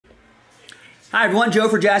Hi everyone, Joe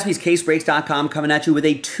for JaspysCaseBreaks.com coming at you with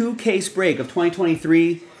a 2-case break of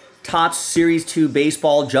 2023 Topps Series 2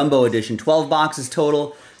 Baseball Jumbo Edition. 12 boxes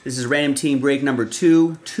total. This is random team break number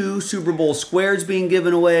 2. 2 Super Bowl squares being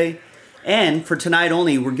given away. And for tonight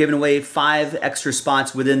only, we're giving away 5 extra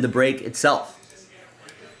spots within the break itself.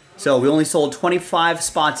 So we only sold 25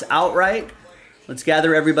 spots outright. Let's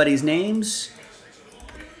gather everybody's names.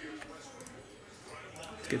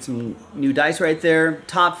 Get some new dice right there.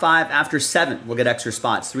 Top 5 after 7. We'll get extra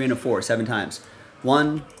spots. 3 and a 4, 7 times.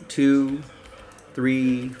 1, 2,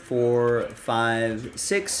 3, 4, 5,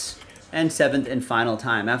 6, and 7th and final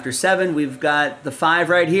time. After 7, we've got the 5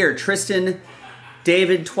 right here. Tristan,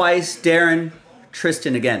 David twice, Darren,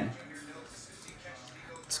 Tristan again.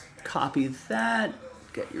 Let's copy that.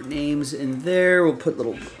 Get your names in there. We'll put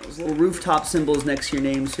those little rooftop symbols next to your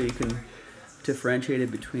name so you can differentiate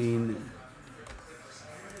it between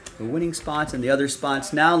the winning spots and the other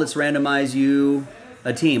spots. Now let's randomize you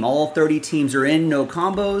a team. All 30 teams are in, no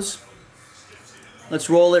combos.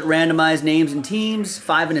 Let's roll it, randomize names and teams.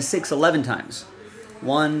 5 and a 6, 11 times.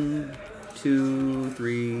 1, 2,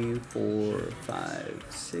 3, 4, 5,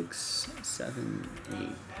 6, 7, 8,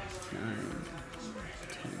 9,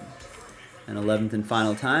 10, and 11th and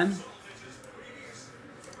final time.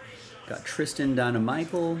 Got Tristan down to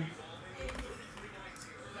Michael.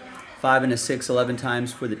 5 and a 6, 11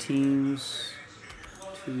 times for the teams.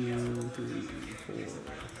 2, 3, 4, 5,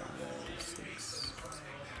 6.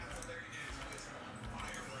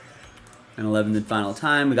 And 11th and final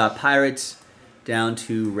time. We got Pirates down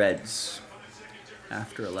to Reds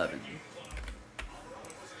after 11.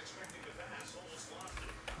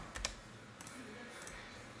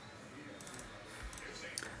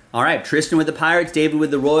 All right, Tristan with the Pirates, David with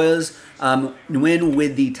the Royals, Nguyen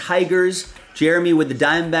with the Tigers, Jeremy with the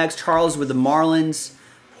Diamondbacks, Charles with the Marlins,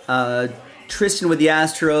 Tristan with the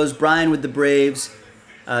Astros, Brian with the Braves,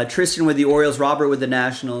 Tristan with the Orioles, Robert with the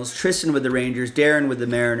Nationals, Tristan with the Rangers, Darren with the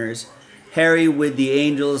Mariners, Harry with the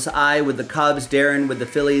Angels, I with the Cubs, Darren with the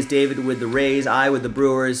Phillies, David with the Rays, I with the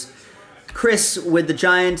Brewers, Chris with the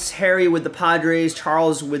Giants, Harry with the Padres,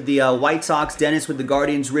 Charles with the White Sox, Dennis with the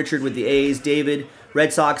Guardians, Richard with the A's, David,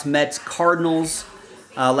 Red Sox, Mets, Cardinals,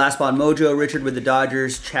 last spot Mojo, Richard with the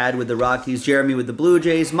Dodgers, Chad with the Rockies, Jeremy with the Blue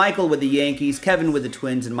Jays, Michael with the Yankees, Kevin with the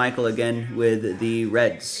Twins, and Michael again with the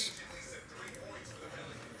Reds.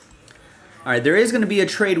 All right, there is going to be a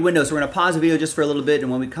trade window, so we're going to pause the video just for a little bit, and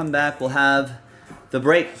when we come back, we'll have the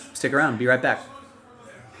break. Stick around. Be right back.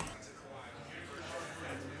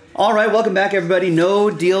 All right, welcome back, everybody. No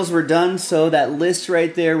deals were done, so that list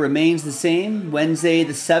right there remains the same. Wednesday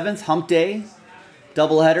the 7th, hump day,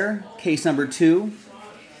 doubleheader, case number 2.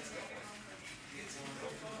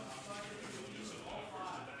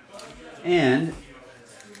 And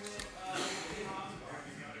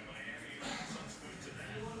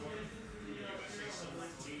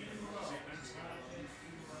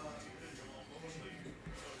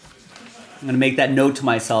I'm going to make that note to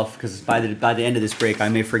myself because by the end of this break, I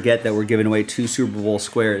may forget that we're giving away 2 Super Bowl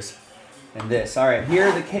squares and this. All right, here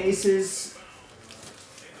are the cases.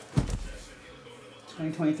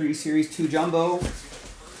 2023 Series 2 Jumbo.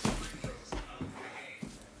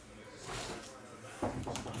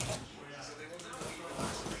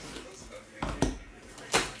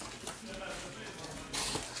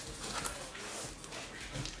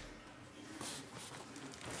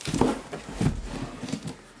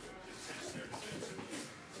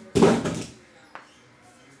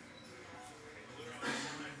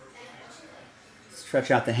 Stretch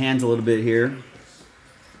out the hands a little bit here.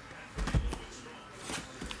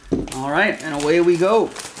 All right, and away we go.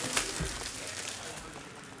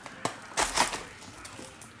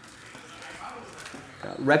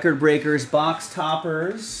 Got record breakers, box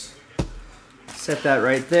toppers. Set that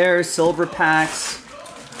right there. Silver packs.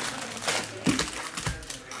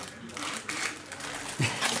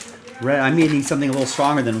 I'm eating something a little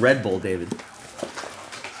stronger than Red Bull, David.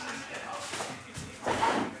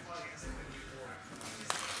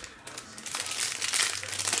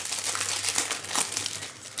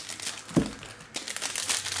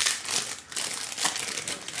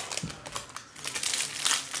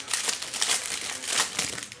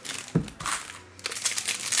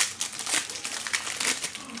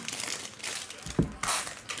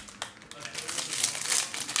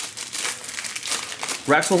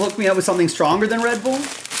 Rex will hook me up with something stronger than Red Bull.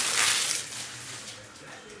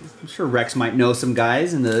 I'm sure Rex might know some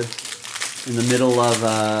guys in the middle of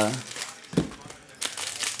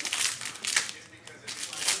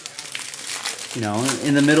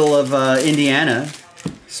in the middle of Indiana,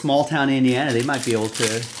 small town Indiana. They might be able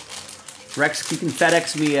to. Rex, you can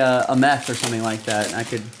FedEx me a meth or something like that. And I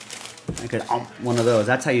could I could one of those.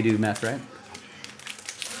 That's how you do meth, right?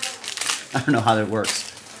 I don't know how that works,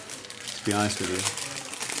 to be honest with you.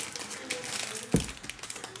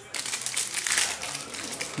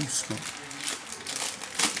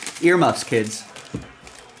 Earmuffs, kids.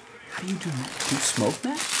 How do you do meth? Do you smoke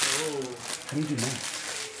meth? Oh. How do you do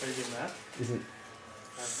meth? How do you do meth? Is it?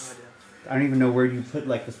 I have no idea. I don't even know where you put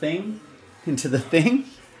like the thing into the thing.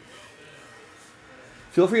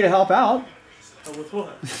 Feel free to help out. Oh, with what?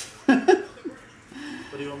 What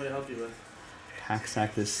do you want me to help you with? Hack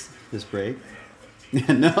sack this break.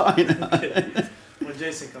 No, I know. When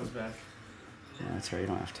Jason comes back. Yeah, that's right. You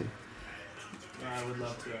don't have to. I would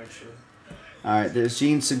love to, actually. All right, there's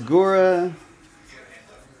Gene Segura.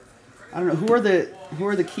 I don't know who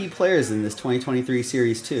are the key players in this 2023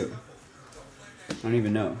 Series 2. I don't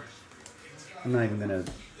even know. I'm not even gonna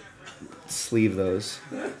sleeve those.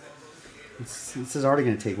 This is already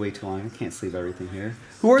gonna take way too long. I can't sleeve everything here.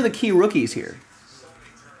 Who are the key rookies here?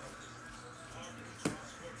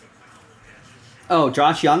 Oh,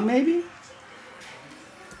 Josh Young, maybe?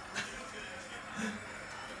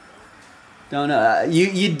 Don't know.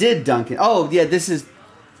 You did Duncan. Oh, yeah, this is...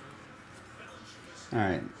 All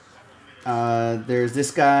right. There's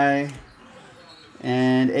this guy.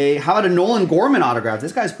 And how about a Nolan Gorman autograph?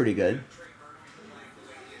 This guy's pretty good.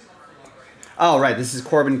 Oh, right. This is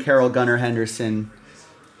Corbin Carroll, Gunnar Henderson,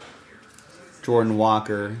 Jordan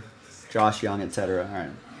Walker, Josh Young, etc. All right.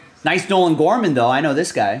 Nice Nolan Gorman, though. I know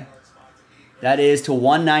this guy. That is to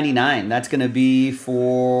 199. That's going to be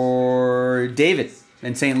for David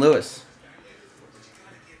in St. Louis.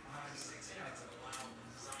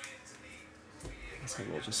 I guess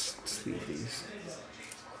I will just sleeve these.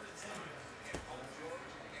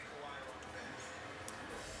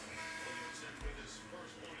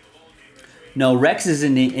 No, Rex is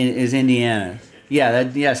is Indiana. Yeah,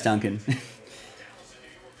 yes, Duncan.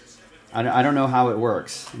 I don't know how it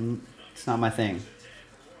works. It's not my thing.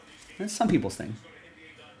 That's some people's thing.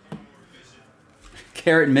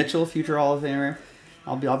 Garrett Mitchell, future Hall of Famer.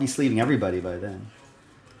 I'll be sleeving everybody by then.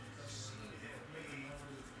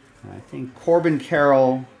 I think Corbin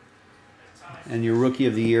Carroll and your Rookie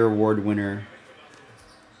of the Year award winner,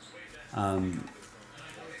 Gunnar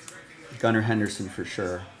Henderson for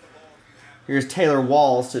sure. Here's Taylor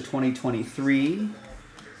Walls to 2023.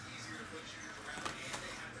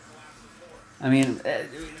 I mean,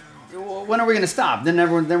 when are we going to stop? Then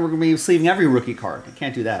we're going to be sleeving every rookie card. I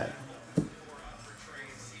can't do that.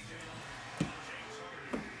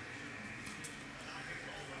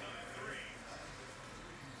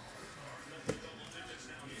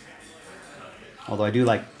 Although I do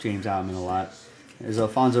like James Outman a lot. There's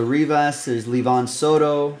Alfonso Rivas. There's Levon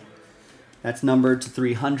Soto. That's numbered to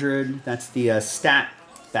 300. That's the stat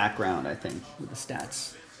background, I think, with the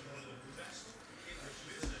stats.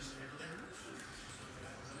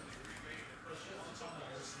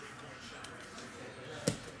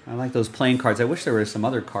 I like those playing cards. I wish there were some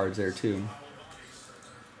other cards there, too.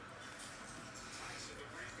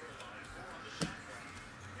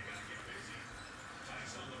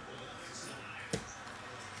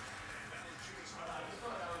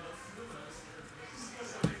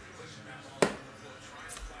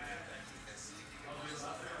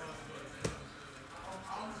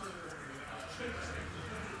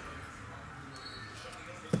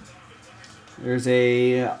 There's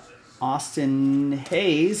a Austin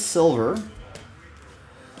Hayes silver.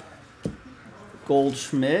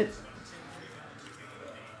 Goldschmidt.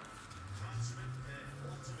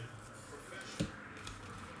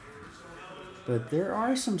 But there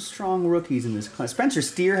are some strong rookies in this class. Spencer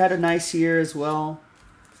Steer had a nice year as well.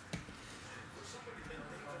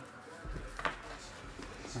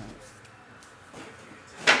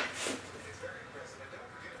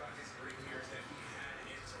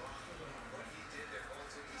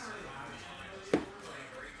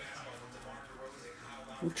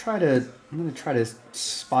 I'm going to try to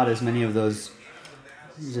spot as many of those.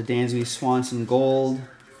 There's a Dansby Swanson Gold.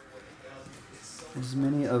 As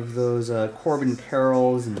many of those Corbin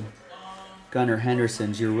Carrolls and Gunnar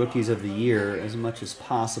Hendersons, your rookies of the year, as much as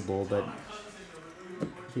possible. But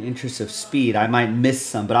in the interest of speed, I might miss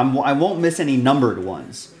some, but I won't miss any numbered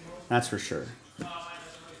ones. That's for sure.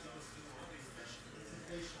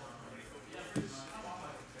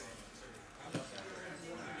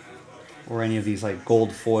 Or any of these like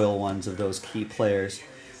gold foil ones of those key players.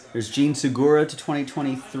 There's Gene Segura to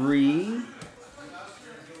 2023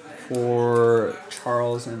 for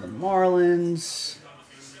Charles and the Marlins.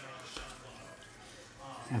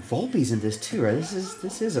 Yeah, Volpe's in this too, right?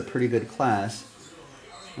 This is a pretty good class.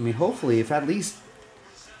 I mean, hopefully, if at least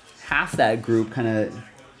half that group kind of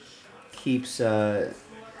keeps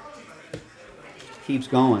keeps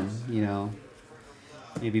going, you know,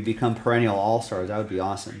 maybe become perennial all-stars. That would be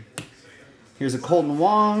awesome. Here's a Colton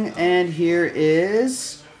Wong, and here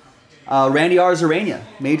is Randy Arozarena,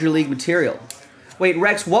 Major League material. Wait,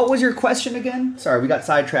 Rex, what was your question again? Sorry, we got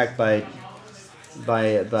sidetracked by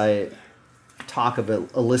talk of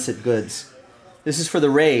illicit goods. This is for the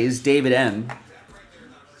Rays, David M.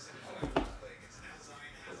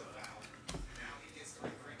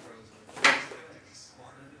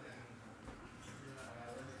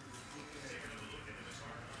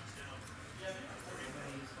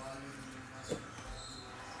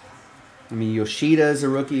 I mean, Yoshida's a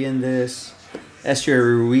rookie in this.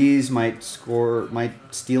 Esteury Ruiz might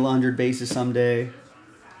steal 100 bases someday.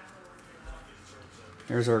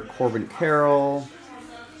 There's our Corbin Carroll.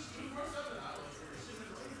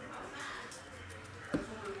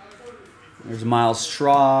 There's Miles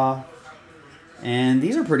Straw. And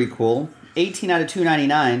these are pretty cool. 18 out of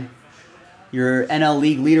 299. Your NL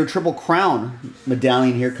League leader Triple Crown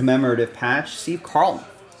medallion here, commemorative patch. Steve Carlton.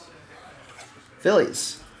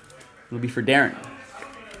 Phillies. It'll be for Darren.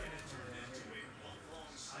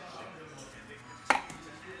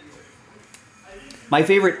 My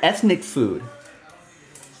favorite ethnic food.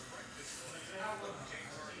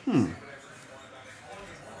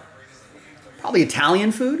 Probably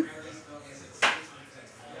Italian food.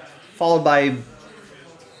 Followed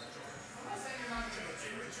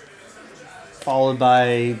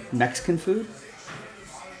by Mexican food.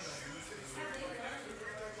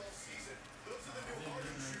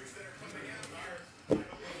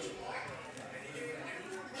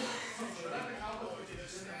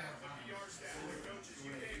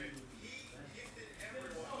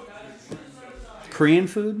 Korean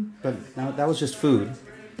food, but no, that was just food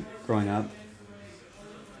growing up.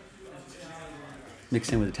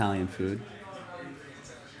 Mixed in with Italian food.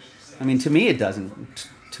 I mean, to me it doesn't.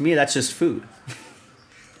 To me that's just food.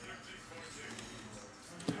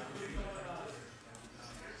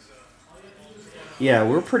 Yeah,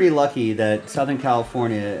 we're pretty lucky that Southern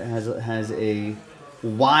California has a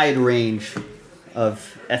wide range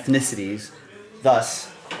of ethnicities,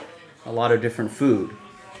 thus a lot of different food.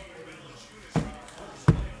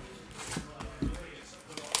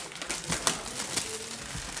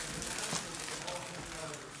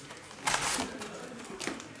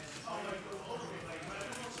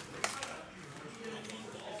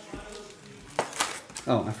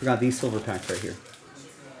 Oh, I forgot these silver packs right here.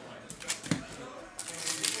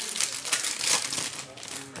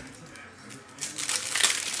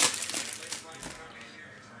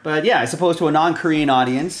 But yeah, I suppose to a non-Korean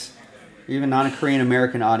audience, or even non-Korean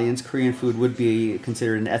American audience, Korean food would be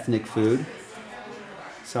considered an ethnic food.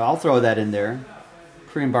 So I'll throw that in there.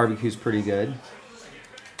 Korean barbecue is pretty good.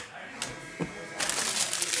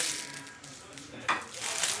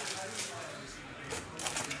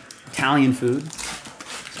 Italian food.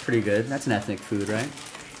 Pretty good. That's an ethnic food, right?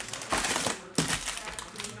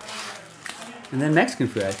 And then Mexican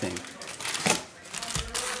food, I think.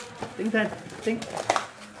 I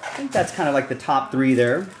think that's kind of like the top three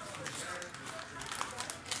there.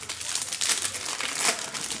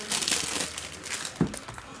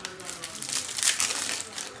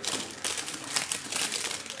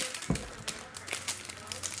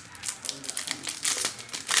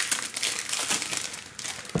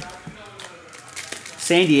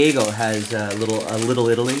 San Diego has a little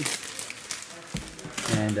Italy,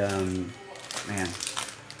 and man,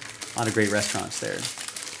 a lot of great restaurants there.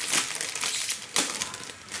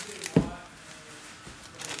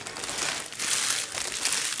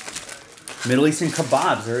 Middle Eastern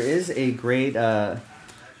kebabs. There is a great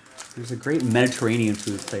there's a great Mediterranean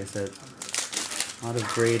food place that a lot of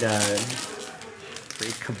great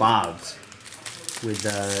kebabs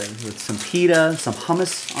with some pita, some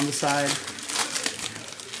hummus on the side.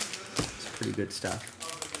 Pretty good stuff.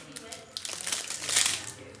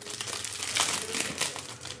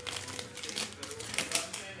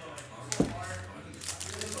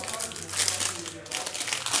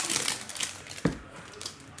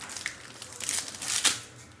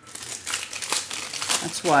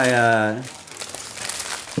 That's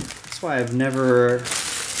why I've never.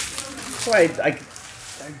 That's why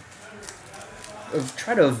I've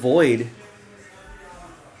tried to avoid.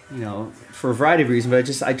 You know, for a variety of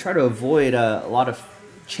reasons, but I try to avoid a lot of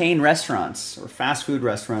chain restaurants or fast food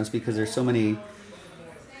restaurants because there's so many.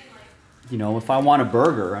 You know, if I want a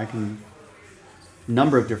burger,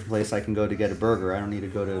 number of different places I can go to get a burger. I don't need to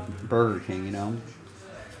go to Burger King. You know,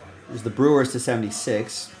 there's the Brewers to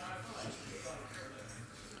 76.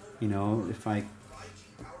 You know, so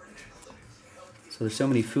there's so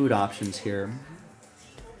many food options here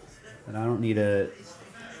that I don't need a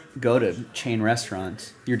go to chain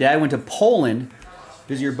restaurants. Your dad went to Poland,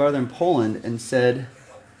 visit your brother in Poland, and said,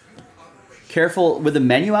 careful with the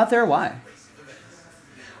menu out there? Why?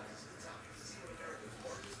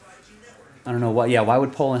 I don't know. Why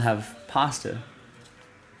would Poland have pasta?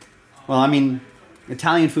 Well, I mean,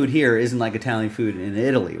 Italian food here isn't like Italian food in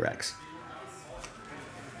Italy, Rex.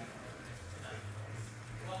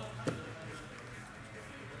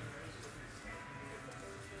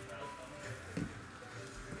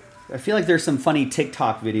 I feel like there's some funny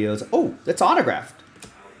TikTok videos. Oh, that's autographed.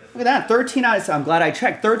 Look at that. 13 out of... I'm glad I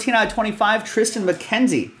checked. 13 out of 25, Tristan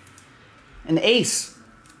McKenzie. An ace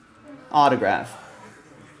autograph.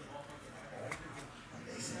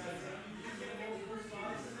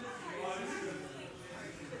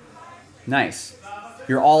 Nice.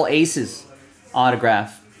 Your all aces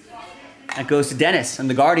autograph. That goes to Dennis and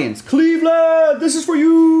the Guardians. Cleveland, this is for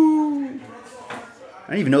you. I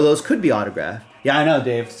didn't even know those could be autographed. Yeah, I know,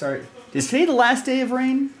 Dave. Sorry. Is today the last day of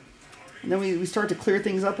rain? And then we start to clear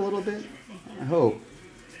things up a little bit? I hope.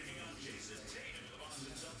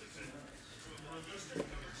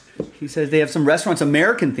 He says they have some restaurants,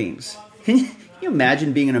 American themes. Can you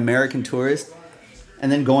imagine being an American tourist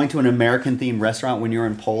and then going to an American themed restaurant when you're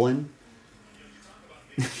in Poland?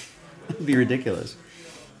 That'd be ridiculous.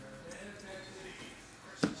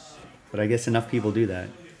 But I guess enough people do that.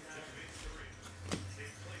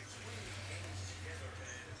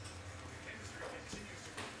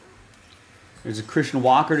 There's a Christian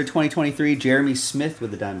Walker to 2023, Jeremy Smith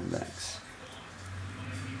with the Diamondbacks.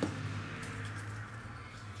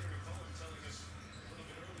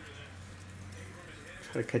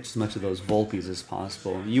 Try to catch as much of those Volpes as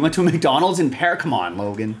possible. You went to a McDonald's in Paris? Come on,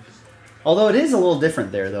 Logan. Although it is a little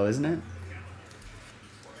different there, though, isn't it?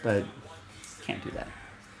 But can't do that.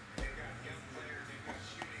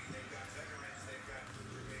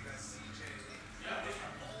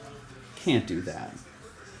 Can't do that.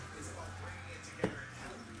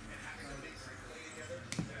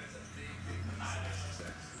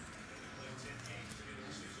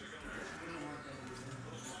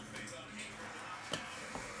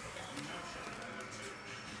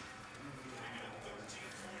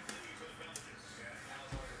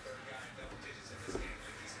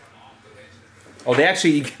 Oh,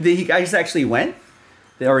 you guys actually went?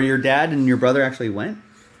 Or your dad and your brother actually went?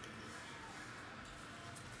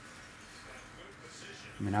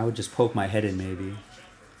 I mean, I would just poke my head in maybe. I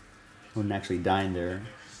wouldn't actually dine there.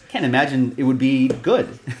 Can't imagine it would be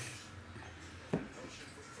good.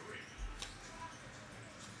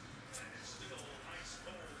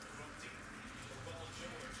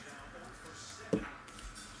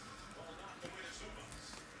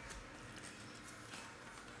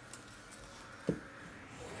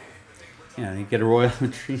 Yeah, you get a royal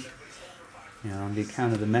retreat, on the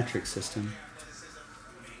account of the metric system.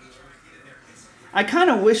 I kind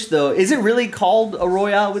of wish, though, is it really called a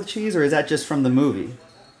Royale with cheese, or is that just from the movie?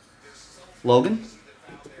 Logan?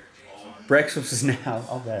 Breakfast is now.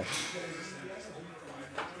 I'll bet.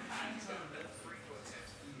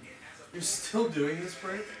 You're still doing this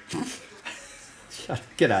break?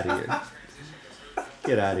 Get out of here.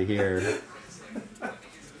 Get out of here.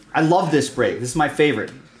 I love this break. This is my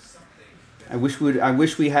favorite. I wish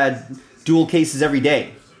we had dual cases every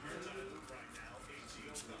day.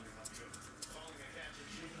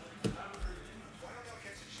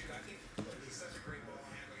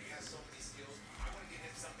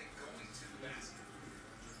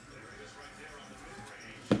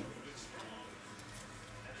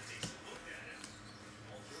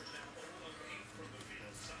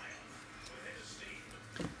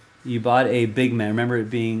 You bought a Big Mac. Remember it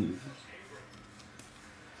being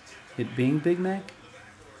Big Mac?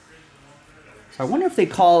 So I wonder if they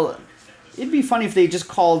call... It'd be funny if they just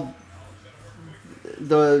called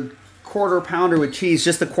the quarter pounder with cheese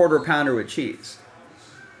just the quarter pounder with cheese.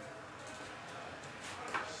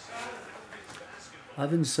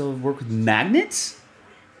 Ovens so work with magnets?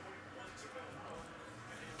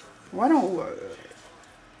 Why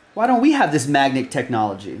don't we have this magnet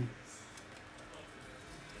technology?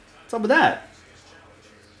 What's up with that?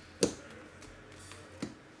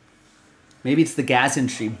 Maybe it's the gas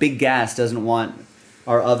industry. Big Gas doesn't want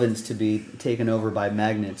our ovens to be taken over by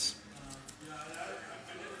magnets.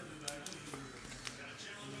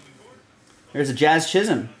 There's a Jazz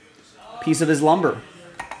Chisholm. Piece of his lumber.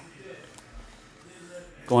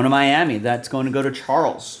 Going to Miami. That's going to go to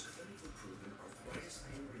Charles.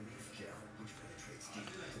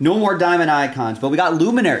 No more diamond icons, but we got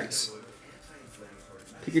luminaries.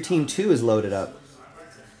 Pick your team 2 is loaded up.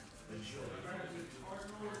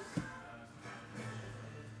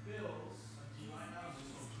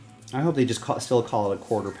 I hope they just still call it a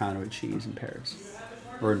quarter pounder with cheese in Paris.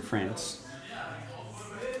 Or in France.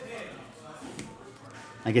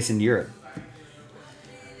 I guess in Europe.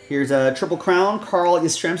 Here's a Triple Crown. Carl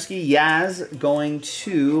Yastrzemski, Yaz, going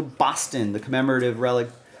to Boston. The commemorative relic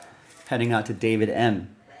heading out to David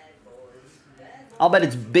M. I'll bet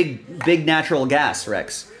it's big natural gas,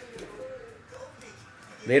 Rex.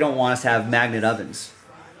 They don't want us to have magnet ovens.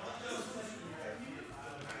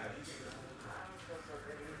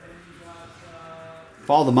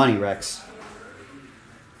 Follow the money, Rex.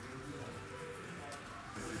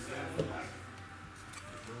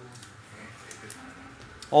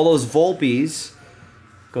 All those Volpes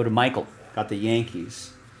go to Michael. Got the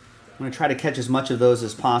Yankees. I'm going to try to catch as much of those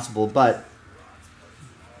as possible, but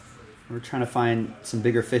we're trying to find some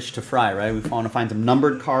bigger fish to fry, right? We want to find some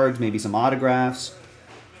numbered cards, maybe some autographs.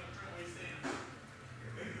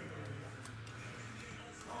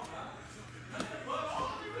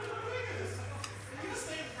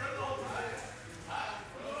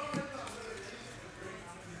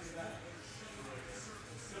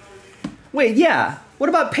 Wait, yeah. What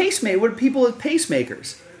about pacemaker? What are people with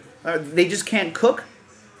pacemakers? They just can't cook?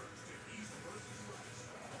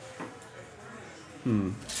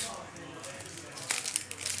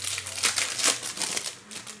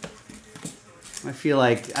 I feel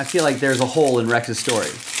like there's a hole in Rex's story.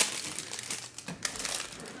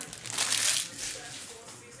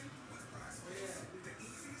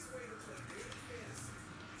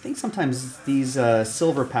 I think sometimes these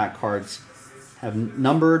silver pack cards have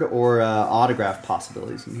numbered or autograph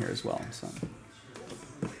possibilities in here as well. So.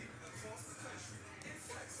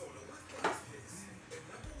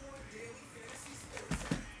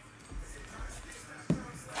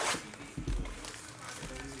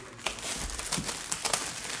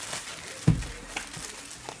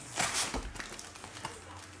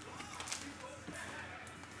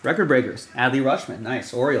 Record breakers. Adley Rutschman.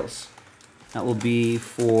 Nice. Orioles. That will be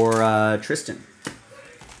for Tristan.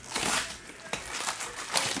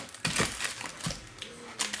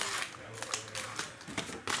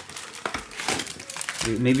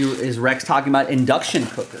 Maybe is Rex talking about induction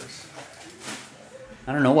cookers?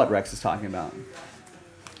 I don't know what Rex is talking about.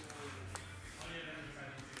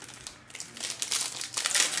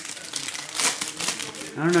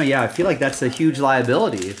 I don't know. Yeah, I feel like that's a huge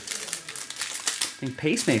liability. I think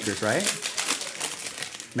pacemakers, right?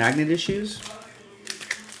 Magnet issues.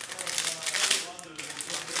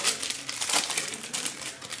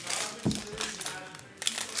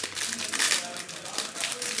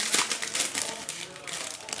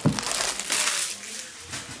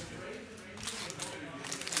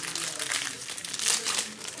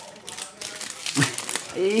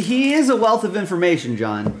 He is a wealth of information,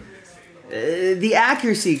 John. The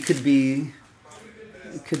accuracy could be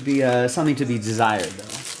something to be desired, though.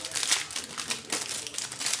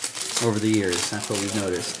 Over the years, that's what we've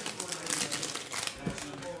noticed.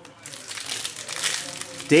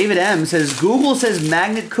 David M says Google says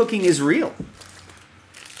magnet cooking is real.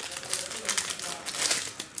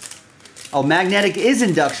 Oh, magnetic is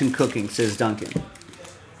induction cooking, says Duncan.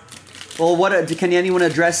 Well, what can anyone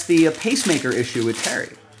address the pacemaker issue with Terry?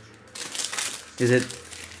 Is it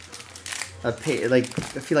like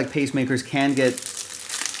I feel like pacemakers can get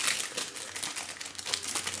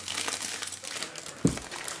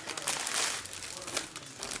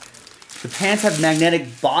the pants have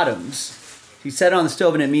magnetic bottoms. You set it on the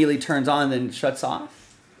stove and it immediately turns on, then it shuts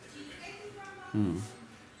off.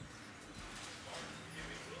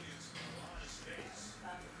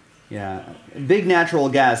 Yeah, big natural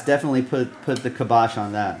gas definitely put the kibosh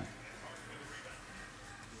on that.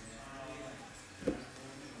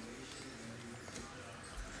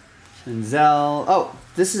 Denzel. Oh,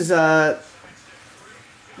 this is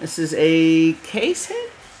a case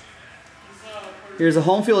hit. Here's a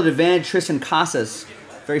home field advantage Tristan Casas,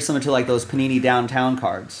 very similar to like those Panini downtown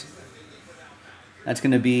cards. That's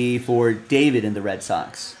going to be for David in the Red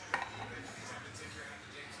Sox.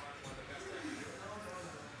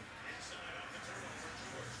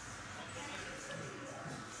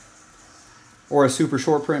 Or a super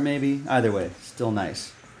short print, maybe. Either way, still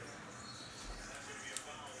nice.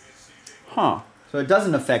 Huh. So it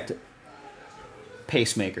doesn't affect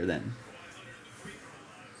pacemaker then.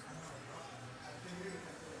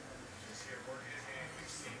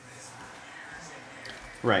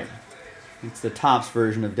 Right. It's the Topps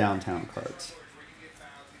version of downtown cards.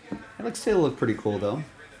 It looks still look pretty cool though.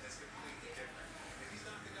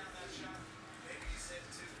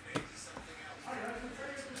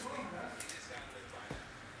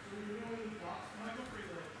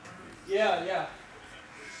 Yeah.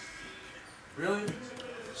 Really?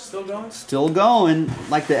 Still going? Still going,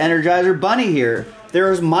 like the Energizer Bunny here.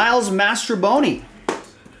 There's Miles Mastroboni.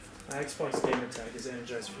 My Xbox gamer tag is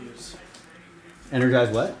Energize Fuse.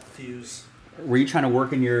 Energize what? Fuse. Were you trying to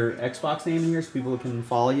work in your Xbox name in here so people can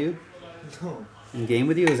follow you No. and game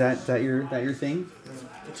with you? Is that your thing? Yeah.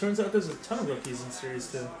 It turns out there's a ton of rookies in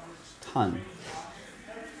Series 2. Ton.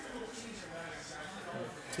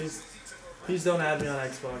 Please don't add me on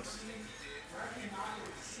Xbox.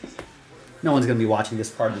 No one's gonna be watching this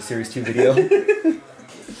part of the Series 2 video.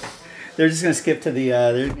 They're just gonna skip to the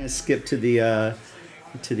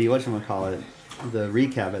whatchamacallit, the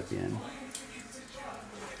recap at the end.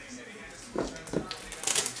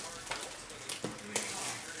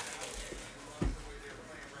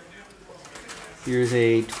 Here's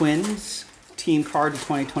a Twins team card to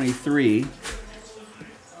 2023.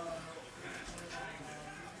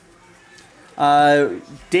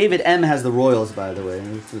 David M has the Royals, by the way.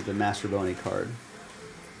 This is the Mastroboni card.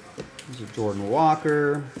 There's a Jordan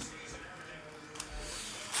Walker.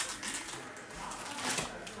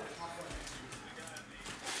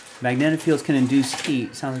 Magnetic fields can induce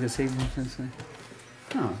heat. Sounds like a safe.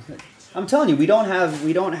 Oh, I'm telling you, we don't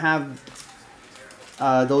have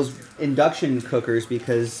those induction cookers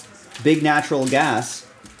because Big Natural Gas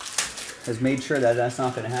has made sure that that's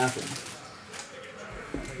not going to happen.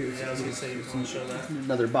 Yeah, I was going to say you want to show that.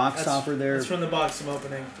 Another box topper there. That's from the box I'm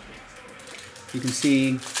opening. You can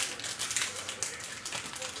see.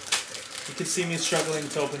 You can see me struggling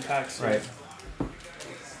to open packs. Right.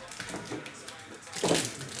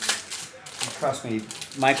 Trust me,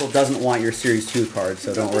 Michael doesn't want your Series 2 card,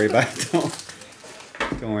 so don't worry about it.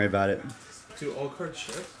 Don't worry about it. Do all cards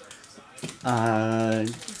ship?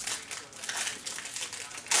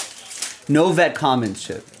 No vet commons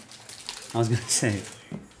ship. I was gonna say.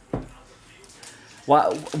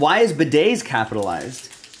 Why is bidets capitalized?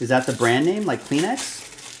 Is that the brand name, like Kleenex?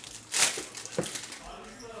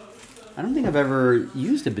 I don't think I've ever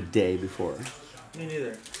used a bidet before. Me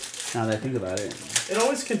neither. Now that I think about it. It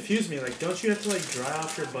always confused me. Like, don't you have to like dry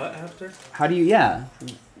off your butt after? How do you? Yeah.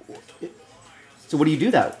 So what do you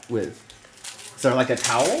do that with? Is there like a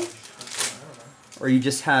towel? I don't know. Or you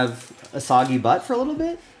just have a soggy butt for a little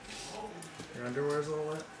bit? Your underwear's a little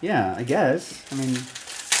wet? Yeah, I guess. I mean,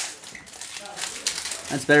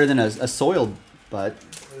 that's better than a soiled butt.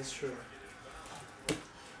 That's true.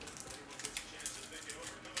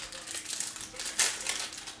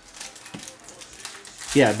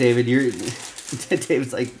 Yeah, David,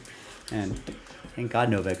 David's like, man, thank God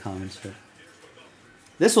no vet comments ship.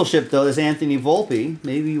 This will ship though. This Anthony Volpe.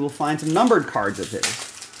 Maybe we'll find some numbered cards of his.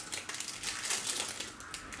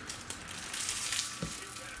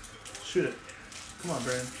 Shoot it. Come on,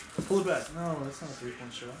 Brandon. Pull it back. No, that's not a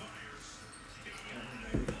 3-point shot.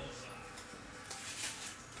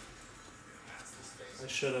 I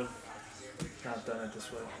should have not done it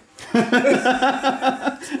this way.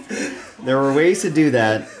 There were ways to do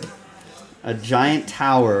that. A giant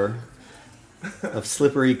tower of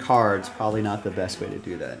slippery cards, probably not the best way to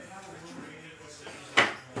do that.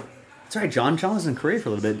 That's right, John. John was in Korea for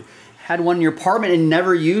a little bit. Had one in your apartment and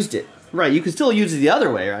never used it. Right, you can still use it the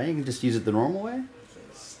other way, right? You can just use it the normal way.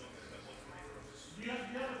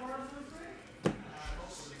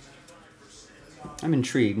 I'm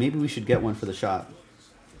intrigued. Maybe we should get one for the shop.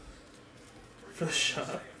 For the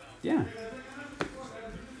shop? Yeah.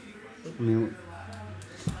 I mean,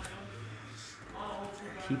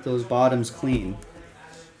 keep those bottoms clean.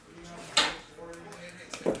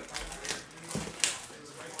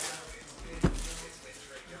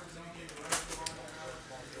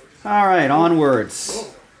 All right, onwards.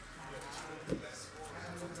 Whoa.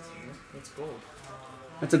 That's gold.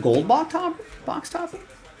 That's a gold box topper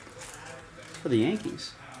for the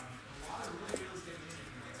Yankees.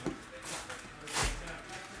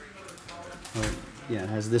 Oh, yeah, it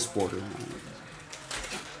has this border on it.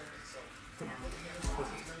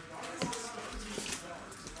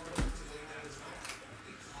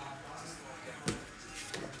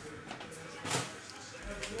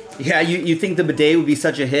 Yeah, you think the bidet would be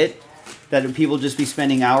such a hit that people just be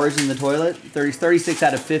spending hours in the toilet? 36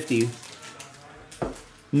 out of 50.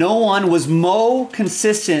 No one was more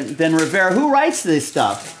consistent than Rivera. Who writes this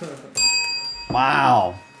stuff?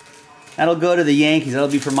 Wow. That'll go to the Yankees. That'll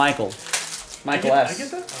be for Michael. Michael S. I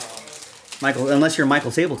get that? Oh. Michael, unless you're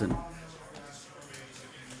Michael Sableton.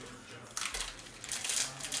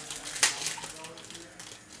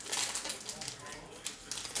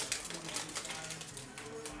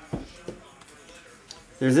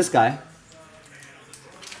 There's this guy.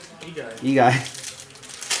 E-guy. E-guy.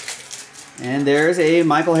 And there's a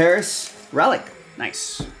Michael Harris relic.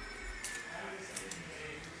 Nice.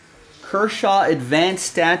 Kershaw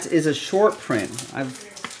Advanced Stats is a short print.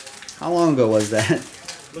 How long ago was that?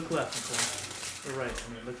 Look left, Nicole. Or right.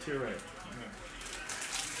 I mean, look to your right.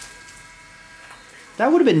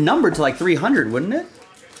 That would have been numbered to like 300, wouldn't it?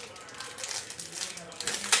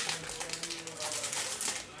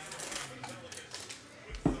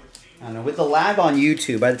 I don't know. With the lag on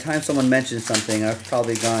YouTube, by the time someone mentions something, I've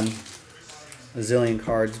probably gone a zillion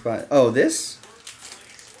cards by. Oh, this?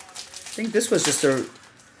 I think this was just a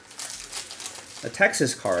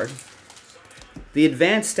Texas card. The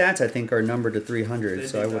advanced stats, I think, are numbered to 300,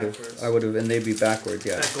 so I would have, and they'd be backwards,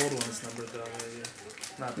 yeah. That gold one's numbered though.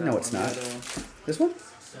 Not that No, one, it's not. the other one. This one?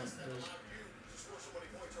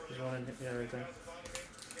 There's one in, yeah, right there.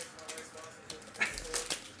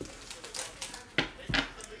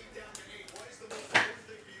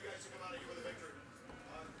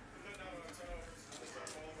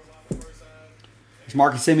 It's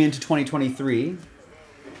Marcus Semien to 2023.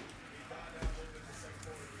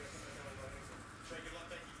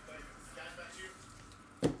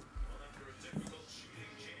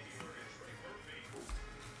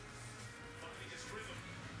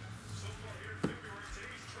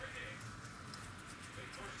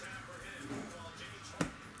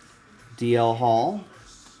 DL Hall,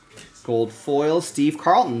 gold foil, Steve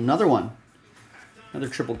Carlton, another one. Another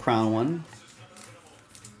Triple Crown one.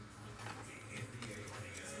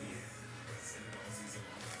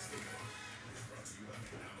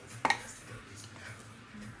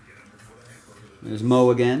 There's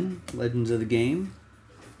Mo again, Legends of the Game.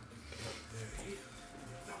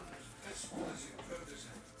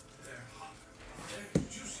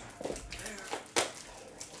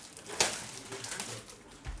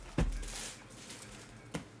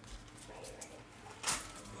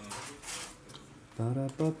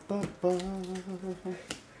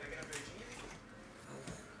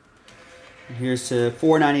 Here's to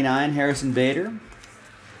 $4.99, Harrison Bader.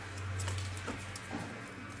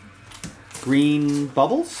 Green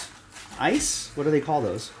bubbles? Ice? What do they call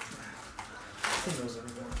those? Who knows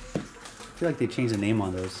anymore? I feel like they change the name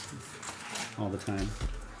on those all the time.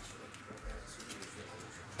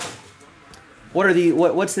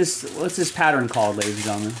 What's this pattern called, ladies and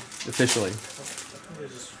gentlemen? Officially. I think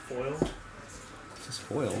it's just foil. It's just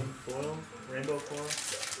foil. Foil? Rainbow foil?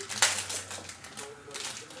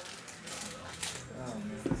 Oh,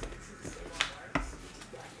 man.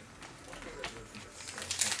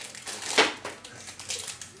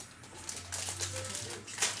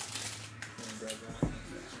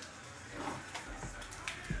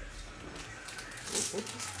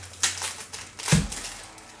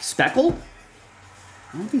 Speckled?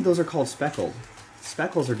 I don't think those are called speckled.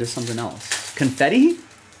 Speckles are just something else. Confetti?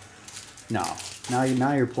 No.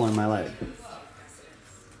 Now you're pulling my leg.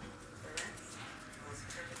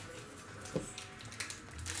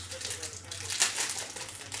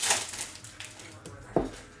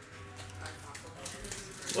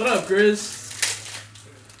 What up, Grizz?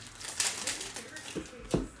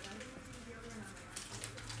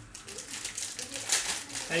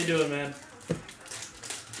 How you doing, man?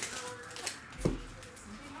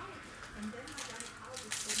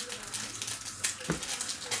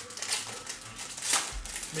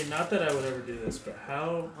 I mean, not that I would ever do this, but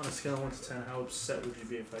how, on a scale of 1 to 10, how upset would you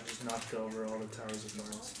be if I just knocked over all the Towers of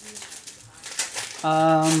Mars?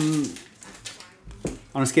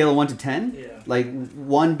 On a scale of 1 to 10? Yeah. Like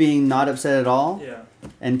 1 being not upset at all? Yeah.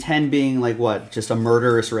 And 10 being like what? Just a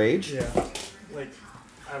murderous rage? Yeah. Like,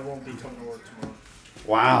 I won't be coming to work tomorrow.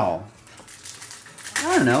 Wow.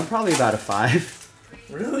 I don't know. Probably about a 5.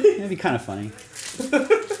 Really? It'd be kind of funny.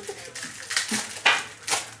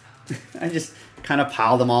 I just kind of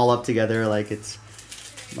pile them all up together like it's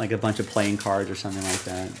like a bunch of playing cards or something like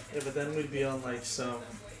that. Yeah, but then we'd be on like some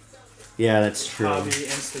Yeah, that's true. hobby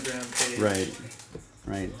Instagram page.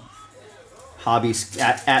 Right. Hobby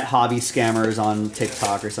at hobby scammers on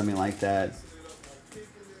TikTok or something like that.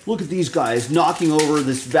 Look at these guys knocking over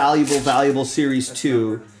this valuable Series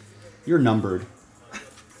 2. You're numbered.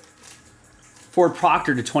 Ford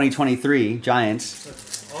Proctor to 2023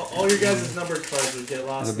 Giants. All your guys' numbered cards would get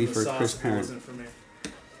lost That'll be in the for sauce Chris if it Parent. wasn't for me.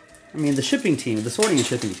 I mean, the sorting and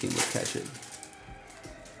shipping team would catch it.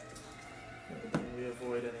 We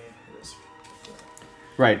avoid any risk.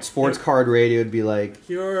 Right, sports card radio would be like.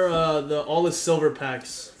 Here are all the silver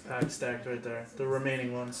packs stacked right there. The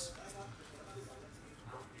remaining ones.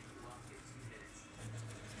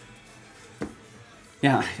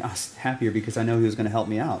 Yeah, I was happier because I know he was going to help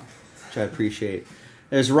me out, which I appreciate.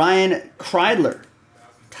 There's Ryan Kreidler,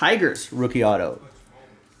 Tigers rookie auto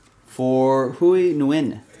for Hui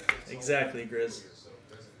Nguyen. Exactly, Grizz.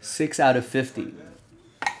 6 out of 50.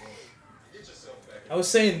 I was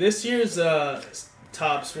saying this year's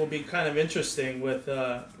tops will be kind of interesting with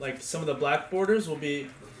like some of the black borders there'll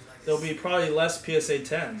be probably less PSA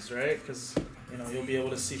 10s, right? Because you'll be able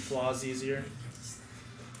to see flaws easier,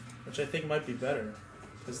 which I think might be better,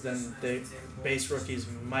 because then base rookies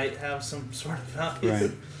might have some sort of value.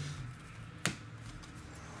 Right.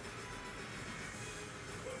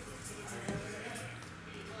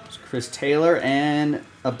 Chris Taylor and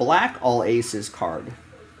a black all aces card.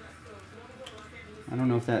 I don't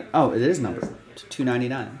know if that. Oh, it is number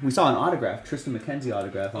 299. We saw an autograph, Tristan McKenzie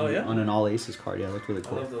autograph on an all aces card. Yeah, it looked really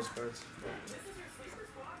cool. I love those cards.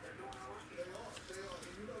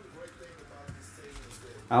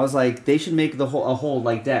 I was like, they should make a whole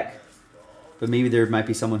like deck, but maybe there might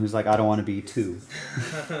be someone who's like, I don't want to be 2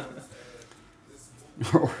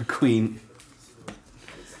 or queen.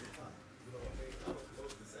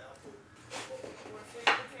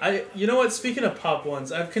 You know what? Speaking of pop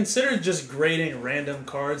ones, I've considered just grading random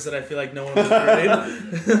cards that I feel like no one would grade.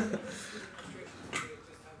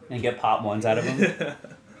 And get pop ones out of them.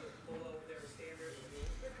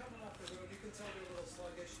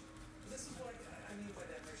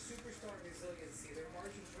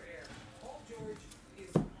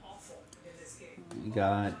 You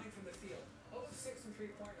got.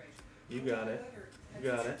 You got it. You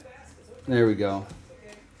got it. There we go.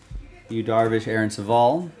 Yu Darvish, Aaron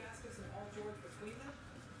Saval.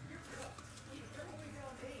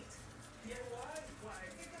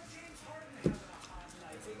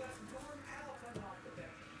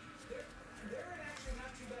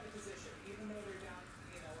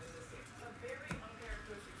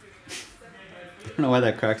 I don't know why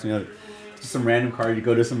that cracks me up. Just some random card. You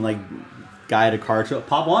go to some like guy at a card show.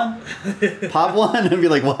 Pop one, pop one, and be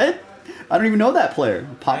like, what? I don't even know that player.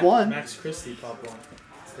 Pop one. Max Christie, pop one.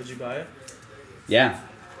 Did you buy it? Yeah.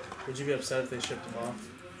 Would you be upset if they shipped him off?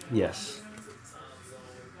 Yes.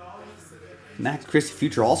 Max Christie,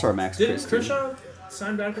 future All-Star Max Christie. Didn't Kershaw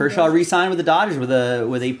sign back? Kershaw re-signed with the Dodgers with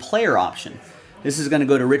a player option. This is going to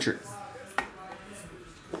go to Richard.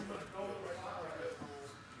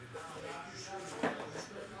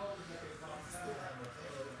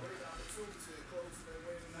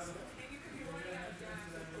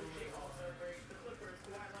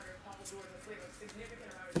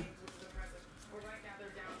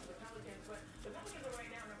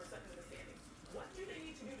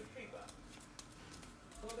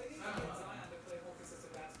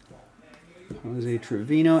 Jose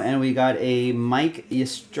Trevino, and we got a Mike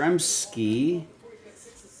Yastrzemski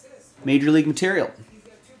Major League Material.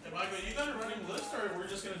 Hey, Mike, you got a running list, or we're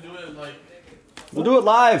just going to do it like... We'll do it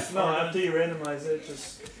live. No, after you randomize it,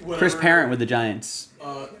 just... Whatever, Chris Parent with the Giants.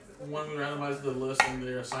 when we randomize the list and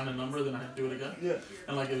they assign a number, then I have to do it again? Yeah.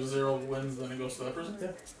 And like if 0 wins, then it goes to that person?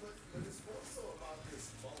 Yeah.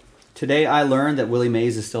 Today I learned that Willie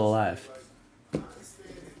Mays is still alive.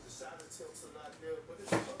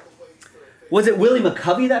 Was it Willie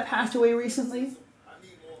McCovey that passed away recently?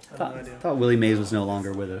 I have no idea. Thought Willie Mays was no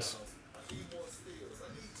longer with us.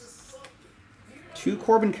 2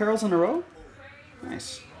 Corbin Carrolls in a row?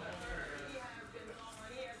 Nice.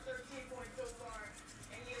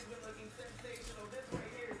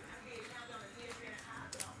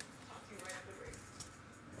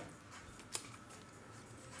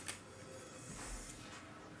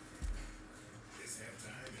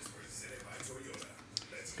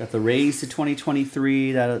 Got the Rays to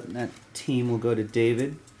 2023. That team will go to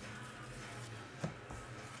David.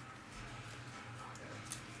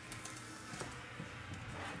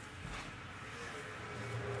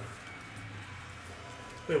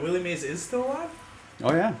 Wait, Willie Mays is still alive?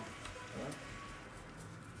 Oh, yeah.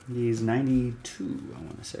 He's 92, I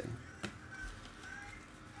want to say.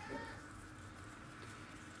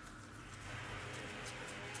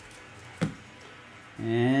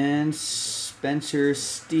 And Spencer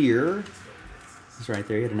Steer. He's right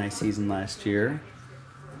there. He had a nice season last year.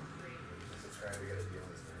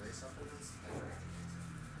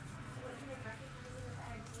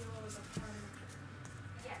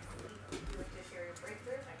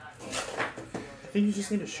 I think you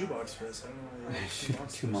just need a shoebox for this. I don't know.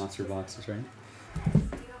 2 monster boxes, right?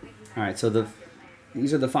 All right, so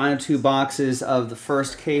these are the final 2 boxes of the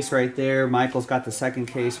first case right there. Michael's got the second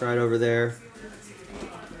case right over there.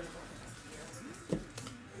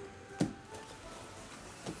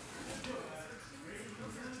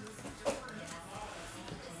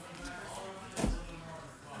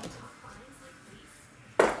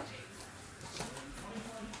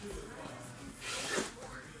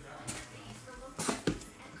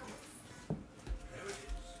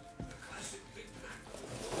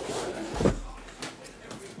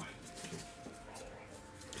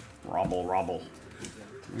 Robble.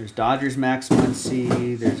 There's Dodgers Max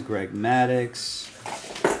Muncy. There's Greg Maddux.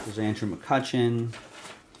 There's Andrew McCutchen.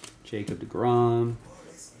 Jacob deGrom.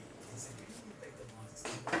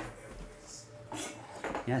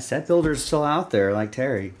 Yeah, set builders still out there like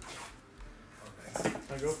Terry.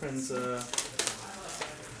 My girlfriend's stepdad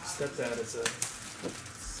is a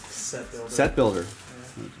set builder. Set builder.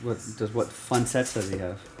 Yeah. What fun sets does he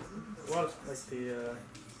have? A lot of like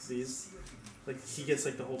these. Like he gets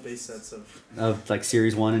like the whole base sets of like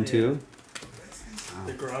series 1 and 2. Wow. Wow.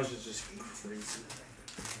 The garage is just crazy.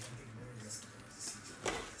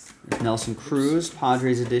 There's Nelson Cruz,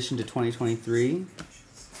 Padres edition to 2023.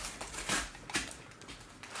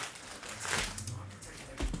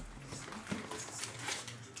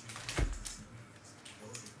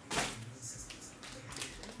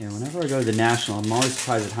 Yeah, whenever I go to the National, I'm always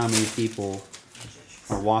surprised at how many people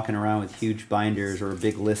are walking around with huge binders or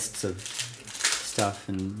big lists of stuff,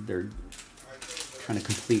 and they're trying to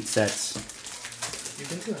complete sets. You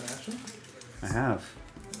been to the National? I have.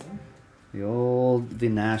 Yeah. The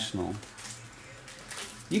National.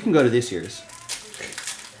 You can go to this year's.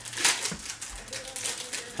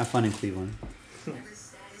 Have fun in Cleveland.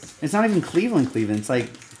 It's not even Cleveland. It's like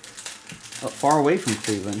far away from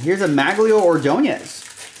Cleveland. Here's a Maglio Ordonez.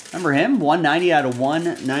 Remember him? 190 out of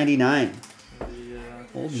 199.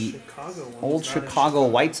 Old Chicago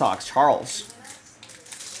White Sox, Charles.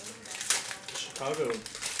 Chicago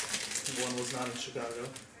one was not in Chicago.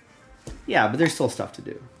 Yeah, but there's still stuff to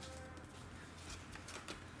do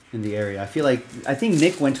in the area. I think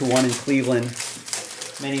Nick went to one in Cleveland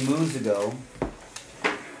many moons ago.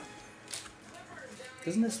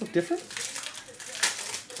 Doesn't this look different?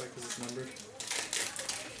 Probably because it's numbered.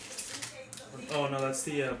 Oh no, that's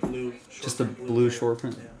the blue. Just the blue short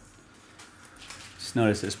print. Yeah. Just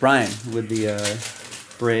notice this, Brian with the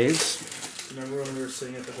Braves. Remember when we were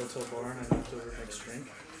sitting at the hotel bar and I knocked over Nick's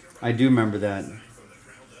drink? I do remember that.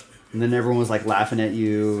 And then everyone was like laughing at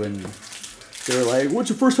you, and they were like, "What's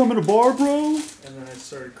your first time in a bar, bro?" And then I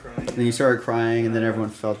started crying. And then you started crying, and then everyone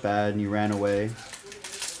felt bad, and you ran away.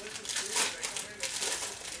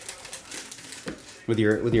 With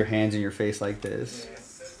your hands in your face like this. Yeah.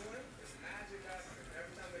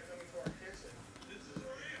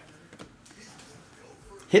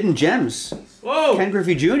 Hidden Gems. Whoa! Ken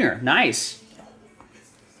Griffey Jr. Nice.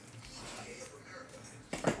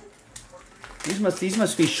 These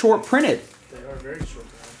must be short printed. They are very short.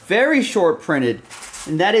 Very short printed.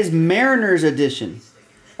 And that is Mariners edition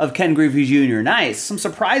of Ken Griffey Jr. Nice. Some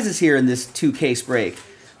surprises here in this 2-case break.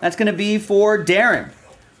 That's going to be for Darren,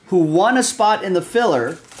 who won a spot in the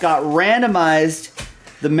filler, got randomized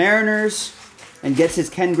the Mariners, and gets his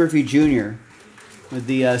Ken Griffey Jr. with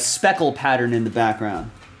the speckle pattern in the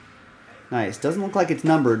background. Nice. Doesn't look like it's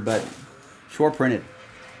numbered, but short printed.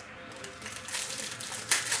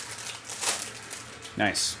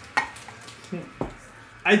 Nice.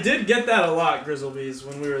 I did get that a lot, Grizzlebees,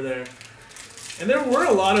 when we were there. And there were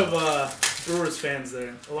a lot of Brewers fans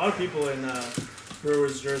there. A lot of people in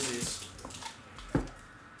Brewers jerseys.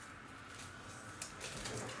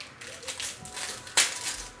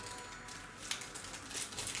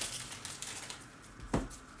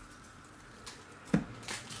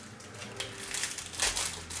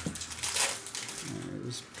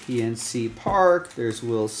 There's PNC Park. There's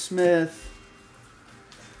Will Smith.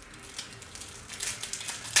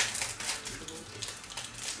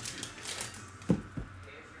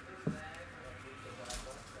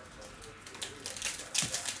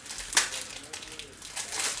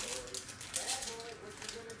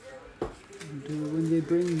 When they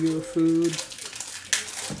bring you food.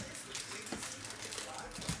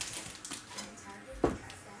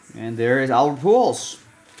 And there is Albert Pujols.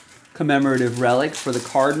 Commemorative relic for the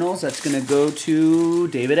Cardinals. That's going to go to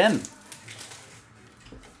David M.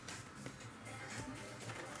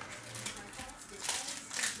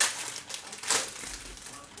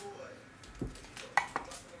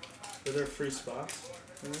 Are there free spots?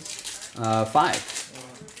 5.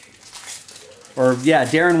 Or, yeah,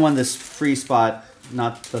 Darren won this free spot,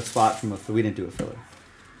 not the spot from we didn't do a filler.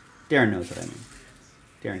 Darren knows what I mean.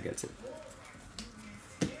 Darren gets it.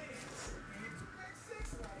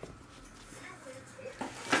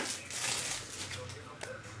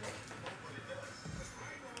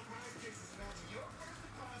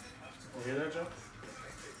 You hear that, Joe?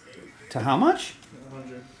 To how much?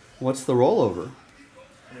 100. What's the rollover? What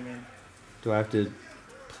do you mean? Do I have to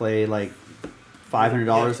play like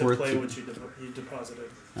 $500 worth? Play what you deposited.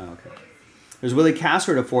 Oh, okay. There's Willie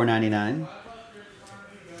Castro to $4.99.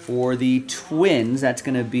 For the Twins, that's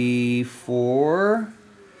going to be for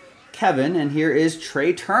Kevin. And here is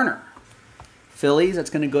Trey Turner. Phillies, that's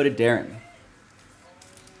going to go to Darren.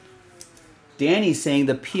 Danny's saying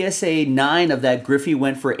the PSA 9 of that Griffey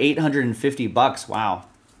went for $850. Wow.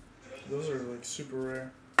 Those are like super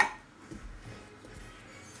rare.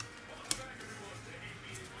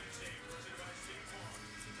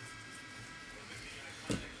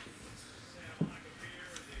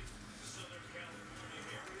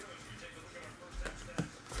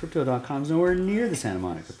 Crypto.com's nowhere near the Santa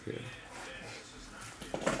Monica Pier.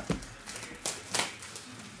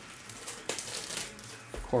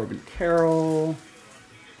 Corbin Carroll.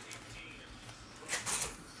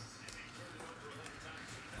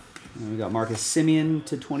 And we got Marcus Simeon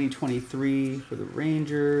to 2023 for the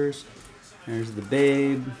Rangers. There's the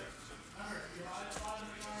Babe.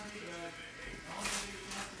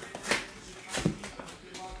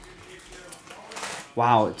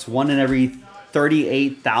 Wow, it's one in every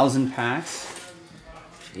 38,000 packs.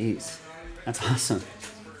 Jeez, that's awesome.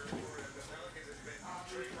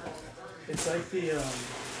 It's like the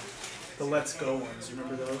Let's Go ones. You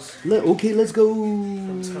remember those? Okay, let's go.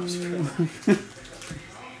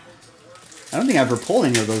 I don't think I've ever pulled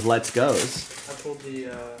any of those Let's Go's. I pulled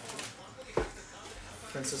the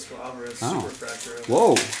Francisco Alvarez Oh. Super Fractor.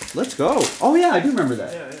 Whoa, let's go. Oh yeah, I do remember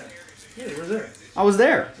that. Yeah, you were there. I was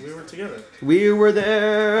there. We were together. We were I pulled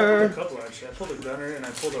there. a couple actually. I pulled a Gunner and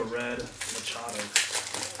I pulled a red Machado.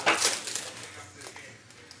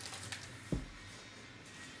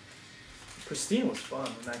 Pristine was fun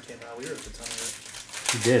when that came out. We were at the ton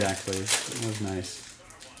of it. We did actually. It was nice.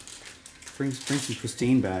 Bring some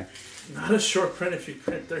Christine back. Not a short print if you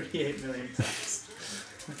print 38 million times.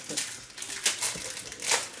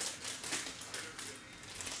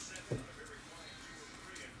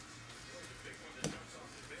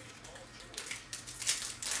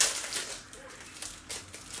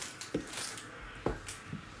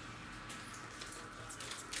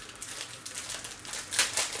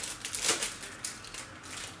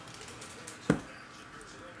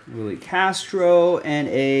 Willie Castro and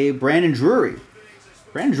a Brandon Drury.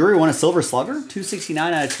 Brandon Drury won a Silver Slugger?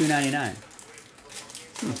 269 out of 299.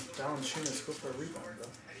 Valanciunas go for a rebound though.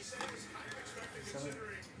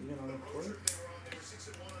 You gonna record it?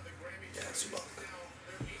 Yeah, it's a buck.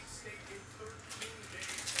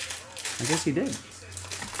 I guess he did.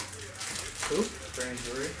 Who? Brandon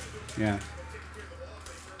Drury? Yeah.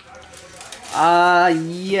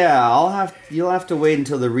 Yeah, you'll have to wait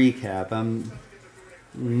until the recap. I'm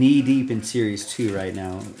knee deep in series 2 right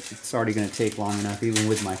now. It's already going to take long enough, even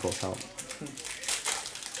with Michael's help.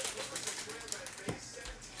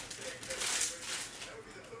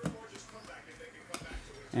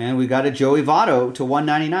 And we got a Joey Votto to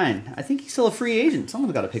 199. I think he's still a free agent.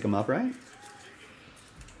 Someone's got to pick him up, right?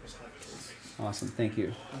 Awesome, thank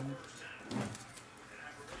you.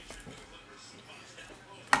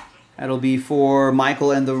 That'll be for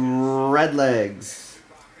Michael and the Redlegs.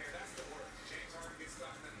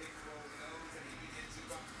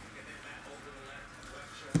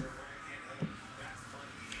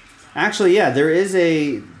 Actually, yeah, there is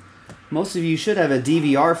a... Most of you should have a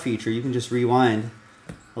DVR feature. You can just rewind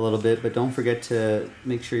a little bit, but don't forget to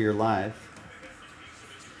make sure you're live.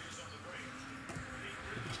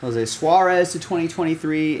 Jose Suarez to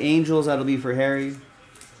 2023. Angels, that'll be for Harry.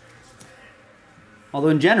 Although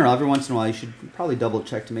in general, every once in a while, you should probably double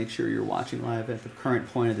check to make sure you're watching live at the current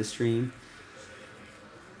point of the stream.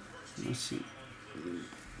 Let's see.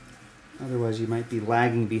 Otherwise, you might be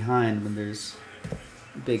lagging behind when there's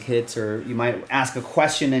big hits, or you might ask a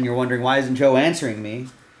question and you're wondering, why isn't Joe answering me?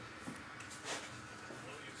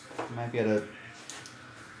 You might be at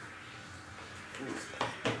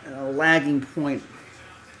a lagging point.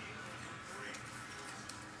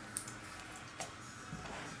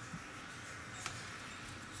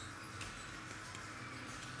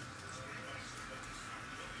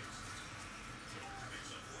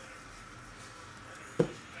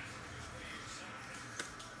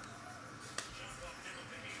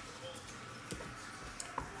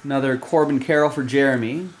 Another Corbin Carroll for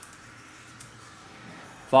Jeremy.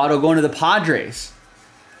 Votto going to the Padres.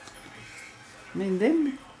 I mean,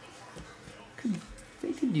 they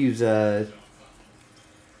could use a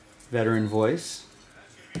veteran voice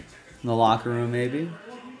in the locker room, maybe.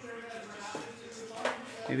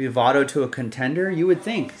 Maybe Votto to a contender. You would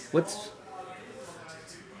think. What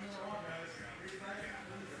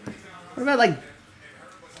about like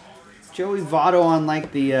Joey Votto on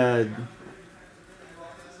like the?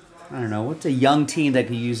 I don't know. What's a young team that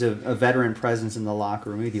could use a veteran presence in the locker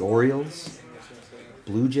room? Maybe the Orioles?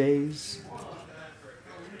 Blue Jays?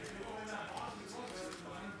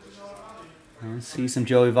 See some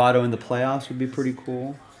Joey Votto in the playoffs would be pretty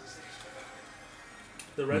cool.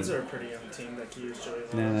 The Reds are a pretty young team that could use Joey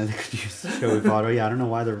Votto. Yeah, they could use Joey Votto. Yeah, I don't know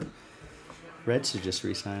why they're Reds should just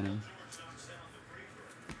re-sign him.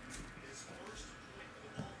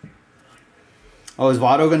 Oh, is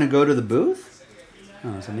Votto going to go to the booth?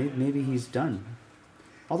 Oh, so maybe he's done.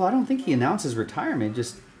 Although I don't think he announced his retirement.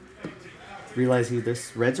 Just realized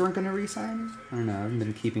this Reds weren't going to re-sign him. I don't know. I haven't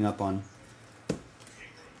been keeping up on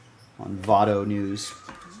Votto news.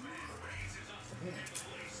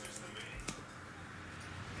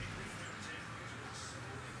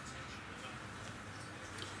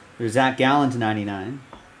 There's Zach Gallen to 99.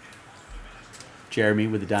 Jeremy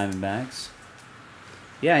with the Diamondbacks.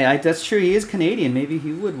 Yeah, that's true. He is Canadian. Maybe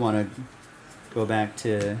he would want to go back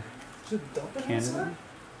to Canada.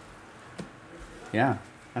 Yeah,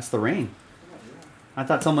 that's the rain. I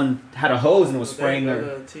thought someone had a hose and was spraying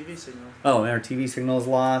their TV signal. Oh, our TV signal is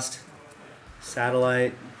lost.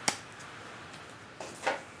 Satellite.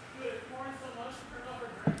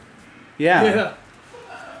 Yeah.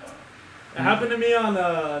 It happened to me on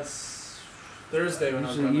Thursday when I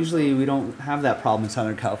was running. Usually we don't have that problem in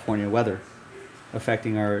Southern California weather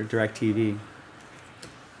affecting our DirecTV.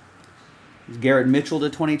 Garrett Mitchell to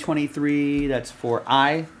 2023. That's for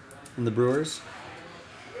I from the Brewers.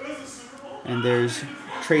 And there's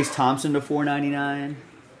Trace Thompson to 499.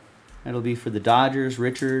 That'll be for the Dodgers.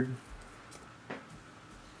 Richard.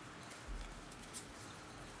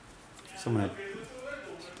 Someone had...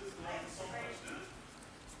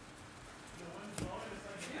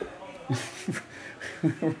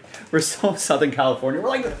 We're so Southern California. We're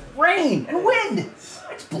like rain and wind.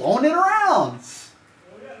 It's blowing it around.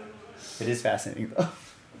 It is fascinating though.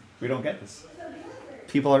 We don't get this.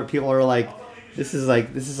 People are like, this is like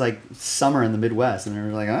summer in the Midwest, and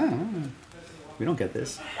they're like, we don't get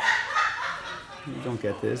this. We don't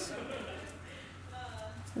get this.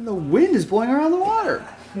 And the wind is blowing around the water.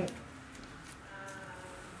 It's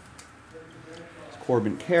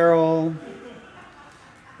Corbin Carroll.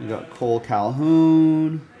 We got Cole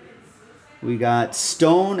Calhoun. We got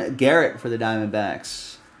Stone Garrett for the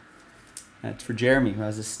Diamondbacks. That's for Jeremy, who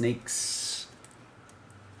has the Snakes.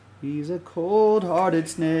 He's a cold-hearted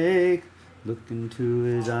snake. Look into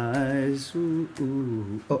his eyes. Ooh,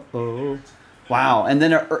 ooh, oh. Wow. And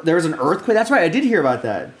then there was an earthquake. That's right. I did hear about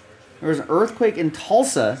that. There was an earthquake in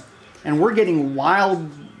Tulsa, and we're getting wild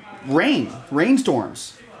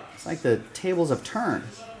rainstorms. It's like the tables have turned.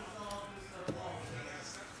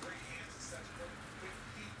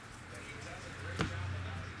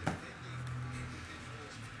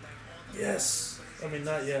 Yes. I mean,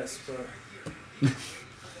 not yes, but...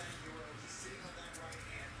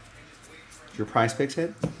 Your prize picks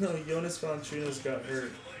hit? No, Jonas Valanciunas got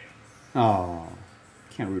hurt. Oh,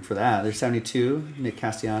 can't root for that. There's 72, Nick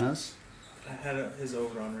Castellanos. I had his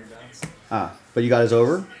over on rebounds. Ah, but you got his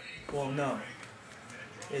over? Well, no.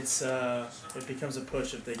 It's it becomes a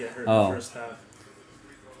push if they get hurt in the first half.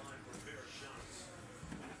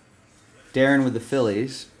 Darren with the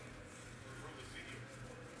Phillies.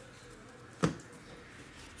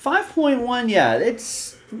 5.1, yeah,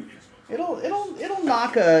 it'll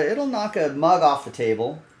knock a mug off the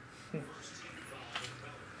table.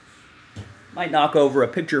 Might knock over a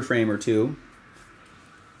picture frame or two.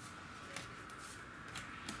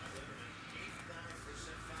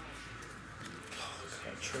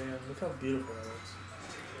 Look how beautiful that looks.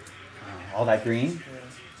 All that green?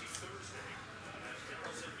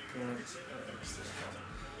 Yeah.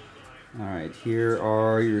 All right, here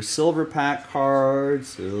are your silver pack cards.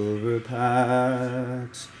 Silver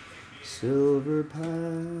packs.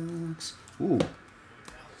 Ooh.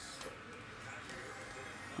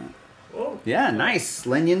 Whoa. Yeah, nice.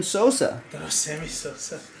 Lenyon Sosa. That was Sammy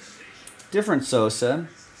Sosa. Different Sosa.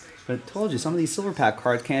 But I told you, some of these silver pack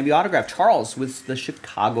cards can be autographed. Charles with the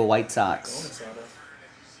Chicago White Sox.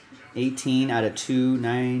 18 out of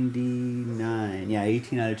 299. Yeah,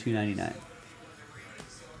 18 out of 299.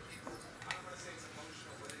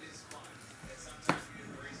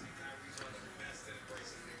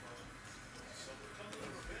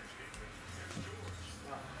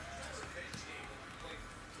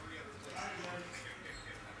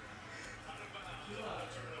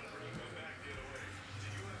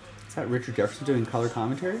 Is that Richard Jefferson doing color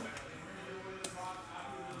commentary?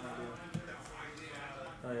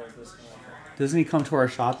 Oh, yeah, this one. Doesn't he come to our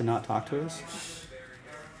shop and not talk to us?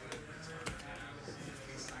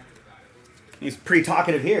 He's pretty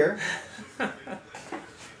talkative here.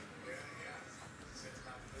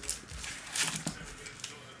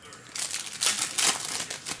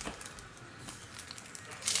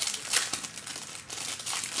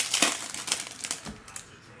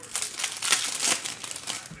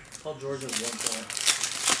 Paul George has 1 point.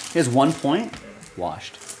 He has 1 point?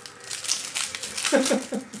 Washed.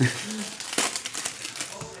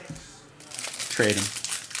 trade them.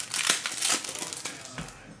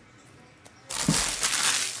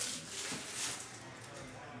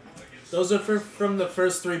 Those are from the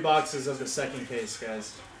first 3 boxes of the second case,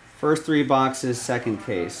 guys. First 3 boxes, second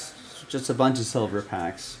case. Just a bunch of silver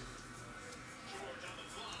packs.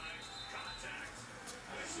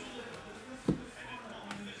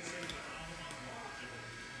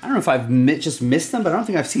 I don't know if I've just missed them, but I don't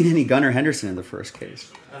think I've seen any Gunnar Henderson in the first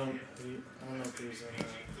case. I don't know if he was in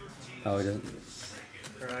Oh, he doesn't.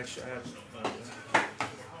 or actually, I have.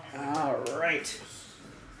 All right.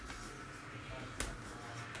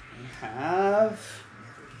 We have.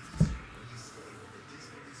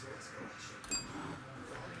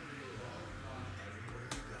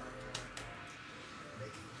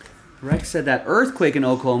 Rex said that earthquake in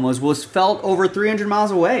Oklahoma was felt over 300 miles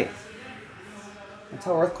away. That's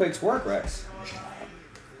how earthquakes work, Rex.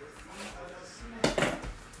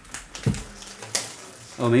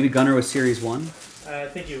 Oh, maybe Gunnar was Series 1? I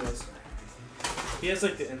think he was. He has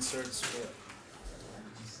like the inserts. But...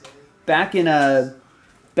 Back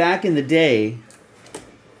in the day,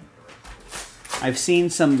 I've seen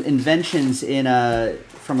some inventions in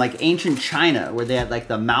from like ancient China where they had like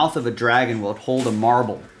the mouth of a dragon would hold a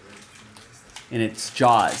marble in its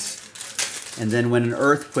jaws, and then when an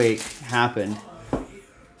earthquake happened,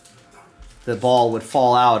 the ball would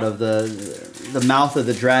fall out of the mouth of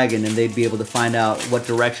the dragon, and they'd be able to find out what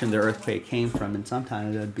direction the earthquake came from, and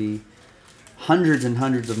sometimes it would be hundreds and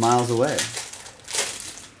hundreds of miles away.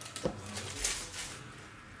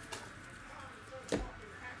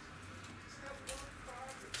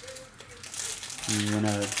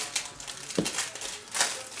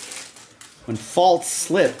 When faults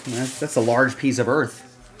slip, that's a large piece of earth.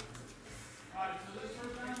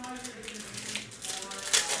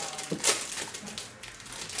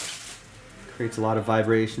 Creates a lot of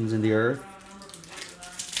vibrations in the earth.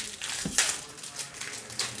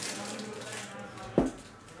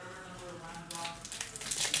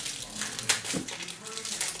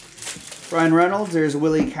 Brian Reynolds, there's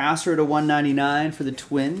Willie Castro to 199 for the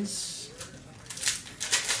Twins.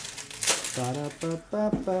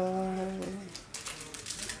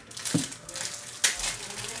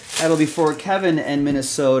 That'll be for Kevin and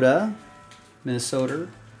Minnesota. Minnesota.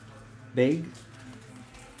 Big.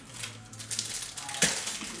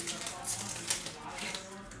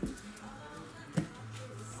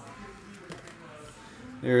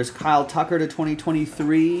 There's Kyle Tucker to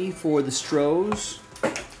 2023 for the Stros.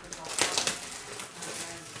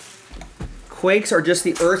 Quakes are just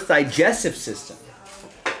the Earth's digestive system.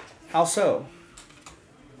 How so?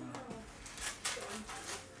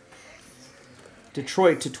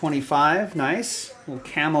 Detroit to 25. Nice. A little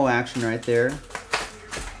camo action right there.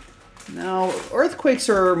 Now, earthquakes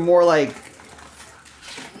are more like...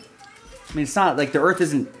 I mean, it's not like the Earth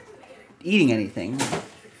isn't eating anything.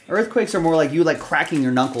 Earthquakes are more like you like cracking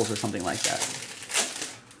your knuckles or something like that.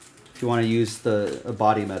 If you want to use a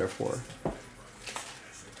body metaphor.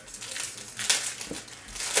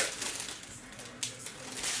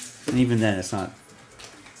 And even then, it's not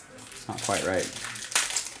quite right.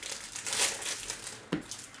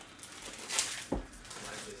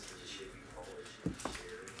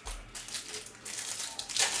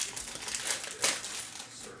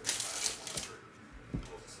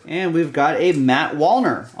 And we've got a Matt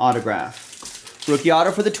Wallner autograph. Rookie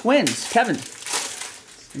auto for the Twins. Kevin,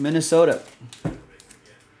 Minnesota.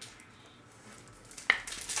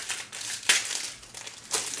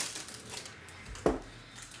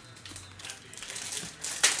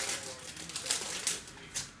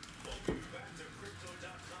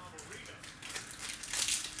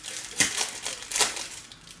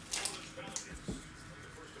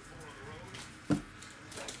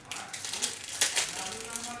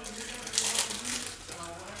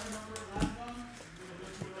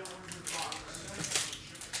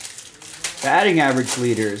 Batting average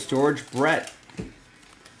leaders, George Brett.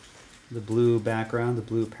 The blue background, the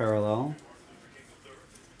blue parallel.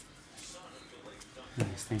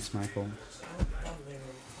 Nice, thanks, Michael.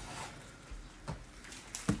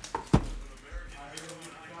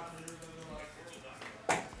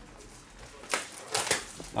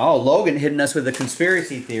 Oh, Logan hitting us with a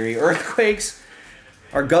conspiracy theory. Earthquakes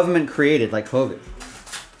are government created like COVID.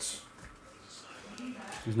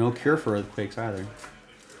 There's no cure for earthquakes either.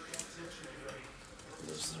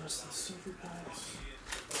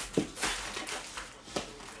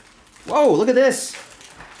 Whoa, look at this.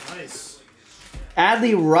 Nice.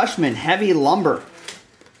 Adley Rushman, heavy lumber.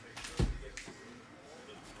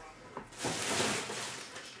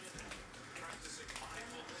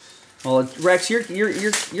 Well, Rex,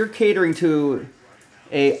 you're catering to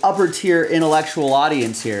a upper tier intellectual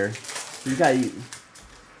audience here. You got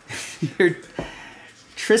you're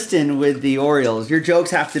Tristan with the Orioles. Your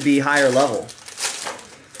jokes have to be higher level.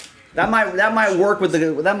 That might work with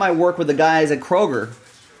the guys at Kroger.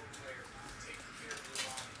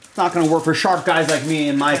 It's not going to work for sharp guys like me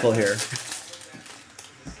and Michael here.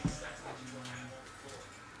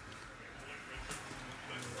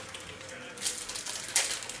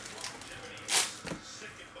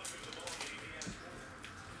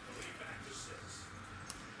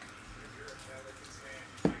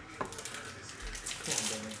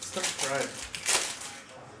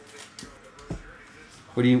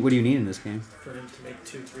 What do you need in this game? For him to make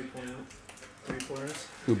 2 3-pointers.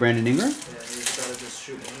 Who, Brandon Ingram? Yeah, he's got to just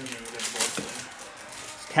shoot one and then we get the ball to him.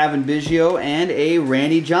 Kevin Biggio and a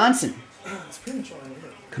Randy Johnson That's pretty much all I need.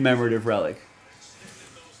 commemorative relic.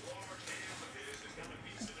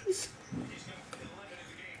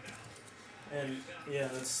 And yeah,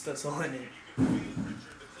 that's all I need.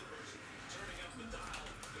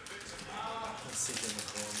 Let's see if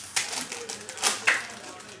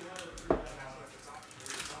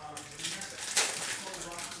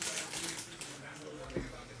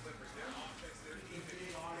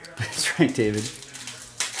That's right, David.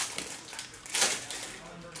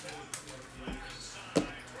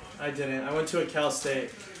 I didn't. I went to a Cal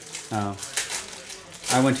State. Oh.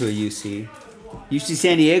 I went to a UC. UC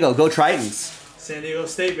San Diego. Go Tritons. San Diego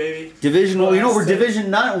State, baby. Divisional. You know, we're State.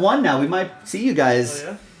 Division 1 now. We might see you guys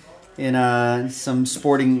Oh, yeah? in some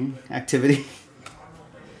sporting activity.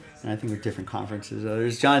 And I think we're different conferences.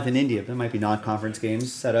 There's Jonathan India. There might be non-conference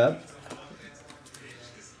games set up.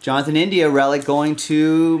 Jonathan India relic going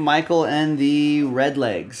to Michael and the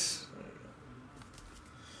Redlegs.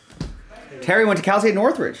 Terry went to Cal State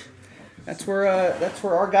Northridge. That's where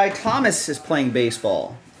our guy Thomas is playing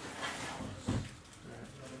baseball.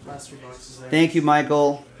 Last 3 boxes there. Thank you,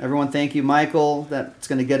 Michael. Everyone, thank you, Michael. That's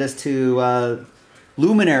going to get us to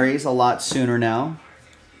luminaries a lot sooner now.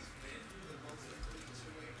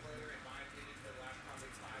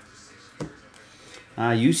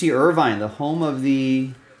 UC Irvine, the home of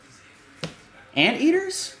the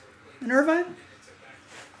Anteaters in Irvine?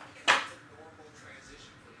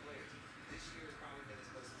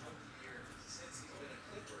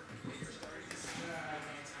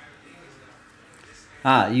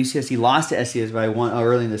 UCSD lost to SCS by 1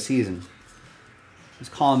 early in the season. It's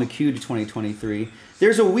Colin McHugh to 2023.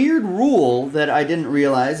 There's a weird rule that I didn't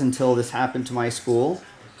realize until this happened to my school,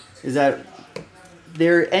 is that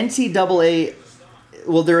they're NCAA,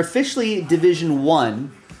 well, they're officially Division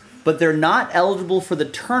 1, but they're not eligible for the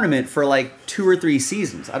tournament for like 2 or 3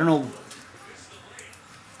 seasons. I don't know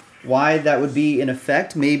why that would be in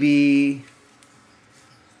effect. Maybe,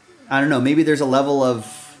 I don't know, maybe there's a level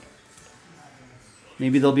of,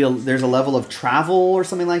 maybe there's a level of travel or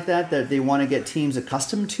something like that they want to get teams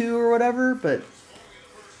accustomed to or whatever, but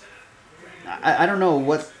I don't know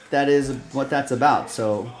what that is, what that's about.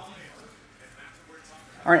 So,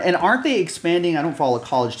 aren't they expanding? I don't follow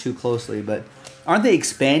college too closely, but aren't they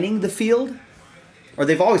expanding the field? Or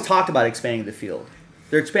they've always talked about expanding the field.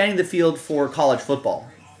 They're expanding the field for college football.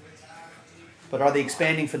 But are they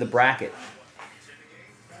expanding for the bracket?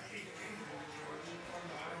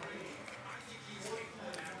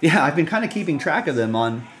 Yeah, I've been kind of keeping track of them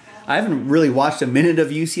on. I haven't really watched a minute of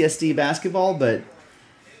UCSD basketball, but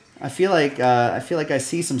I feel like I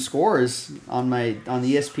see some scores on the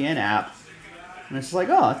ESPN app, and it's like,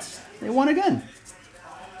 oh, they won again.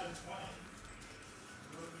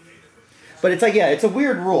 But it's like, yeah, it's a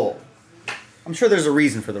weird rule. I'm sure there's a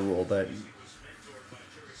reason for the rule, but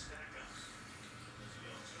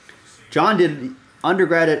John did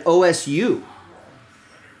undergrad at OSU.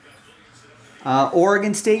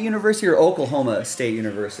 Oregon State University or Oklahoma State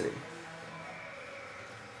University?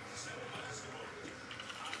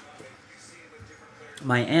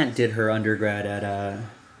 My aunt did her undergrad at a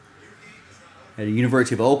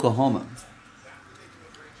University of Oklahoma.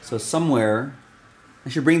 So somewhere, I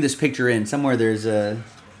should bring this picture in. Somewhere there's a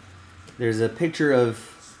picture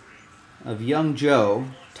of young Joe,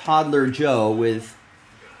 toddler Joe, with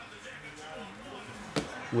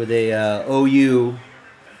a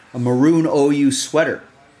maroon OU sweater,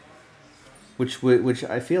 which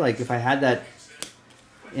I feel like if I had that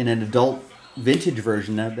in an adult vintage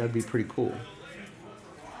version, that'd be pretty cool.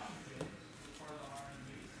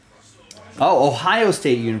 Oh, Ohio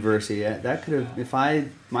State University. Yeah, that could have, if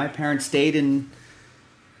my parents stayed in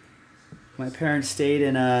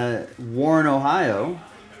Warren, Ohio,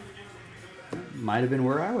 might have been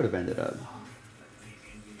where I would have ended up.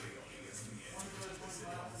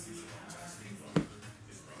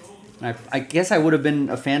 I guess I would have been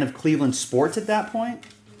a fan of Cleveland sports at that point.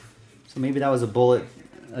 So maybe that was a bullet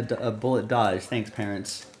a bullet dodge. Thanks,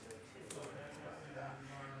 parents.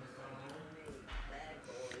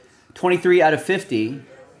 23 out of 50.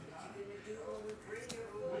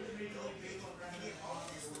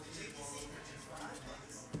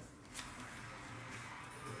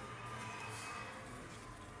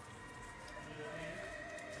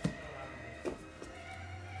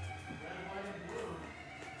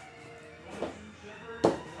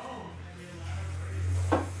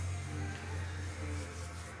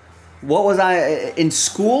 What was I in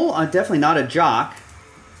school? I'm definitely not a jock.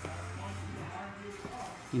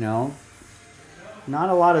 You know, not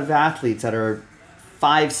a lot of athletes that are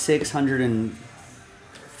 5'6",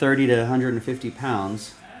 130 to 150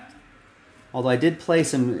 pounds. Although I did play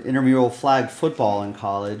some intramural flag football in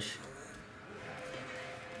college.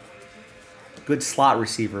 Good slot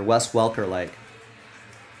receiver, Wes Welker-like.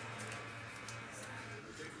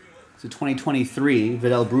 So 2023,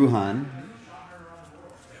 Vidal Brujan.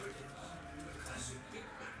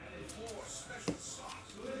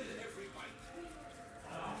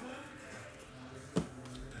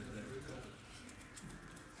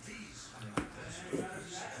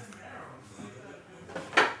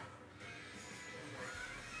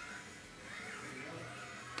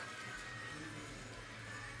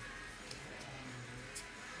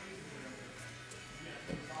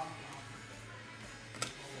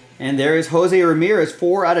 And there is Jose Ramirez,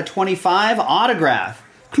 4 out of 25 autograph.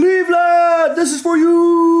 Cleveland, this is for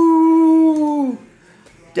you.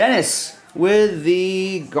 Dennis with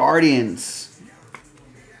the Guardians.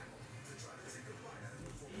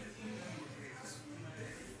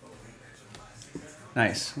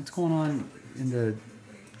 Nice. What's going on in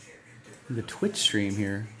the Twitch stream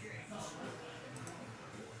here?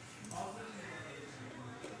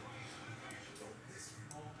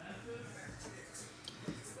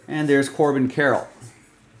 And there's Corbin Carroll.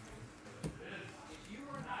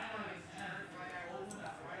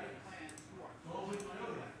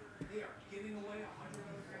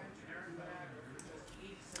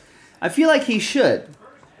 I feel like he should.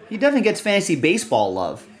 He definitely gets fantasy baseball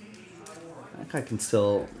love. That guy can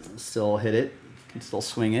still hit it. Can still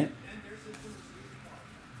swing it.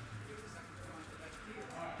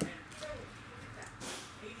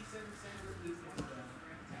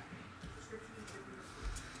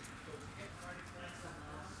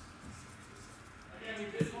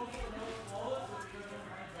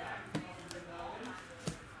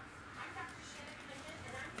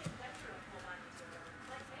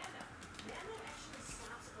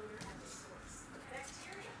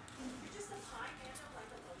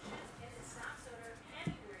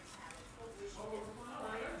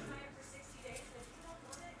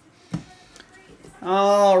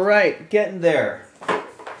 All right, getting there.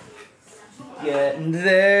 Getting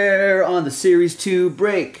there on the Series 2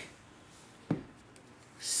 break.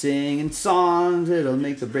 Singing songs, it'll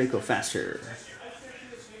make the break go faster.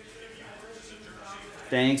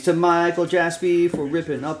 Thanks to Michael Jaspy for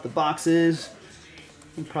ripping up the boxes.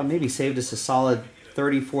 He probably maybe saved us a solid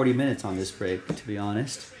 30-40 minutes on this break, to be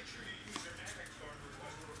honest.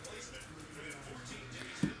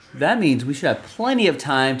 That means we should have plenty of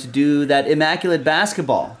time to do that Immaculate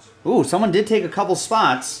Basketball. Ooh, someone did take a couple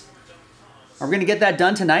spots. Are we going to get that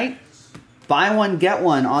done tonight? Buy one, get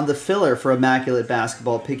one on the filler for Immaculate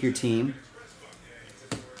Basketball. Pick your team.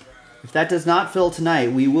 If that does not fill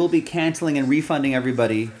tonight, we will be canceling and refunding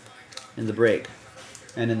everybody in the break.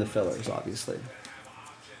 And in the fillers, obviously.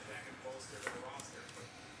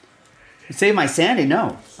 Save my sanity?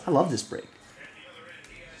 No. I love this break.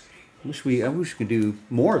 I wish we could do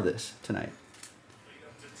more of this tonight.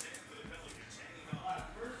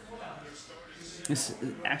 This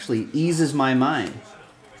actually eases my mind.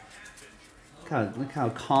 Look how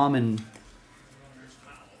calm and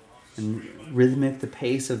rhythmic the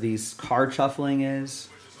pace of these card shuffling is.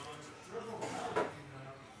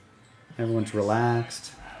 Everyone's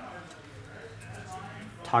relaxed.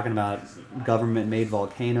 Talking about government-made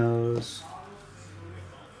volcanoes.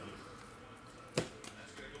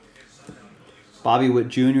 Bobby Witt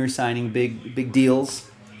Jr. signing big deals.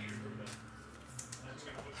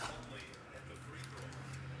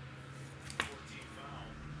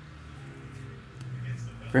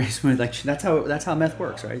 Very smooth. Like that's how meth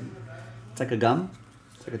works, right? It's like a gum.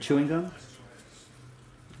 It's like a chewing gum.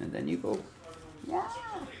 And then you go. Yeah.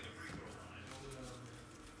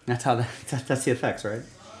 That's how that's the effects, right?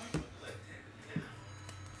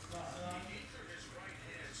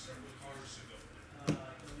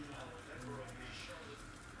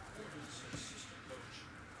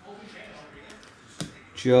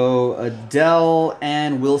 Joe Adele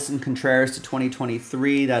and Wilson Contreras to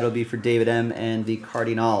 2023. That'll be for David M. and the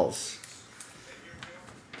Cardinals.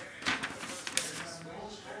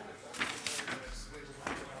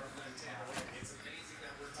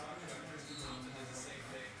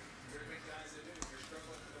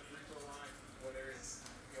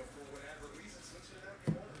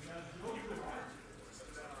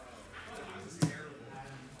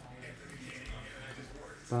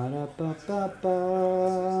 Ba-da-ba-ba-ba.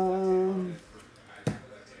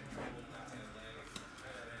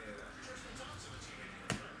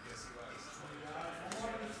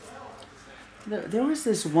 There was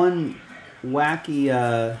this one wacky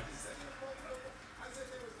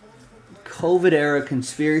COVID era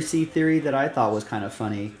conspiracy theory that I thought was kind of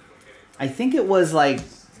funny. I think it was like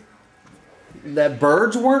that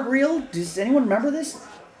birds weren't real. Does anyone remember this?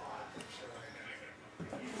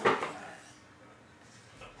 I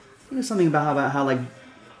think it was something about how like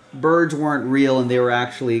birds weren't real and they were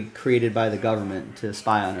actually created by the government to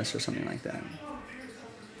spy on us or something like that.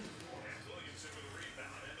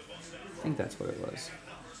 I think that's what it was.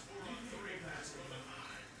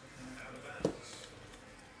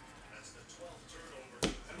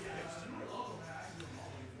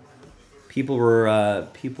 People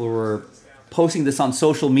were posting this on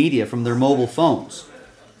social media from their mobile phones.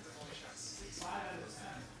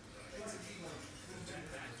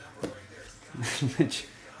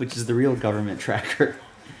 which is the real government tracker.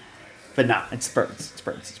 But nah, it's birds. It's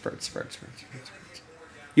birds. It's birds. It's birds. It's birds.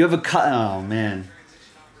 You have a oh man.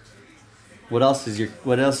 What else does your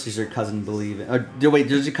cousin believe in? Or, wait,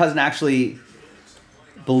 does your cousin actually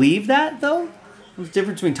believe that though? There's a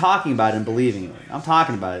difference between talking about it and believing it. I'm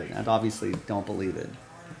talking about it. I obviously don't believe it.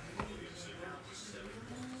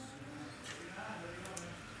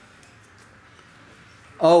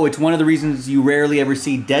 Oh, it's one of the reasons you rarely ever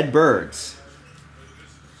see dead birds.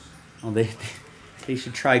 Well, they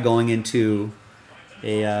should try going into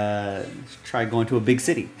a big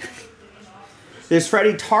city. There's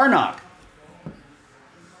Freddie Tarnock.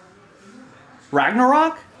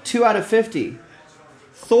 Ragnarok? 2 out of 50.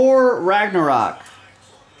 Thor Ragnarok.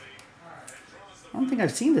 I don't think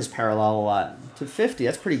I've seen this parallel a lot. To 50,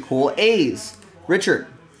 that's pretty cool. A's. Richard.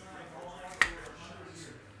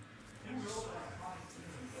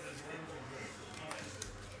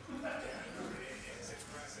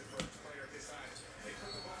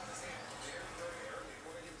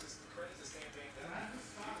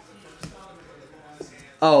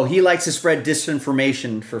 Oh, he likes to spread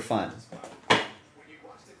disinformation for fun.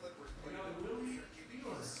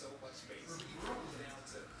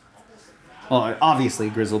 Well, obviously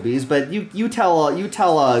Grizzlebees, but you tell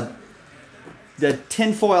the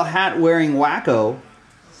tinfoil hat wearing wacko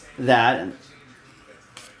that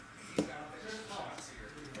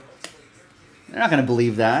they're not going to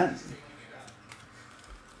believe that.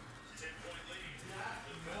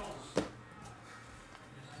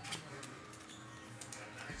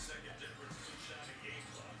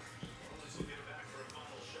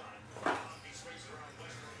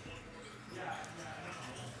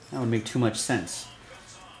 That would make too much sense.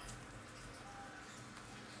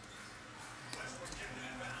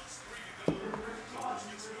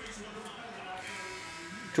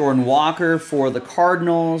 Jordan Walker for the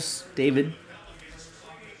Cardinals. David.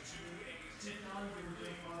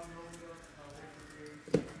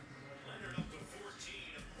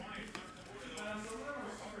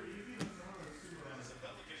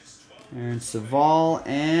 Aaron Saval.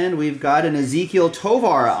 And we've got an Ezekiel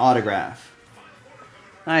Tovar autograph.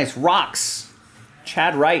 Nice. Rocks.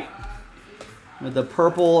 Chad Wright with the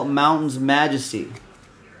Purple Mountains Majesty.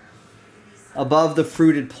 Above the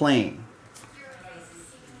fruited plain.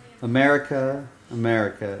 America,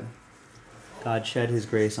 America, God shed his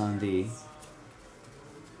grace on thee.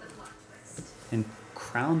 And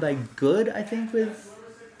crown thy good, I think, with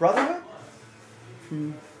brotherhood?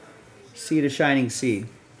 From sea to shining sea.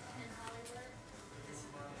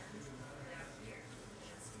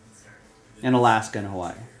 And Alaska and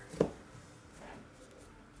Hawaii.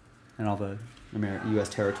 And all the U.S.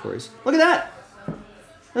 territories. Look at that!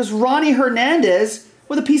 There's Ronnie Hernandez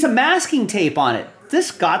with a piece of masking tape on it. This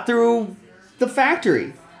got through the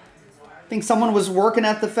factory. I think someone was working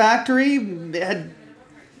at the factory. They had,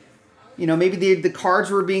 maybe the cards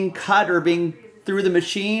were being cut or being through the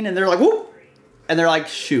machine, and they're like, whoop! And they're like,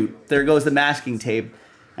 shoot, there goes the masking tape.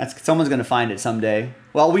 Someone's going to find it someday.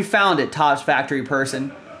 Well, we found it, Topps factory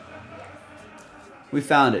person. We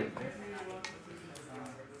found it.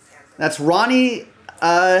 That's Ronnie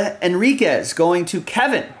Enriquez going to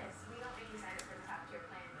Kevin.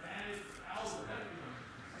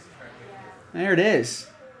 There it is.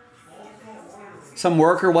 Some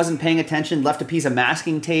worker wasn't paying attention, left a piece of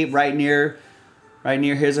masking tape right near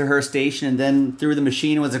his or her station, and then through the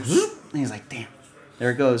machine and was like, zoop, and he's like, damn,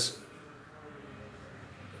 there it goes.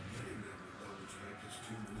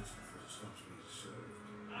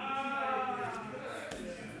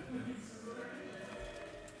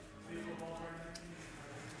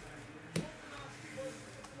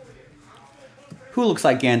 Who looks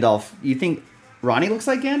like Gandalf? You think Ronnie looks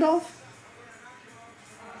like Gandalf?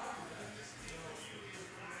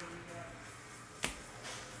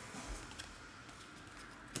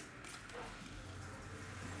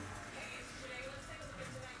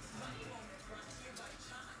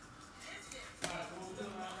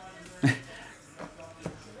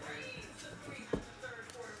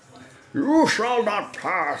 You shall not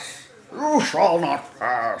pass. You shall not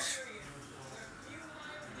pass.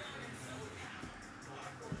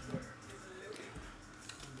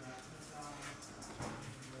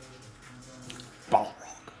 Balrog.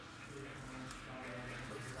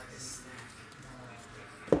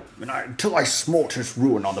 Until I smote his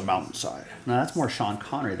ruin on the mountainside. No, that's more Sean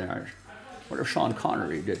Connery than ours. What if Sean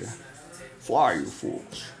Connery did? Fly, you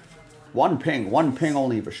fools. One ping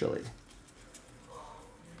only, Vasily.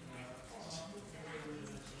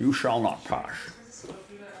 You shall not pass.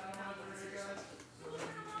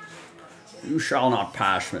 You shall not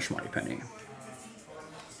pass, Miss Moneypenny.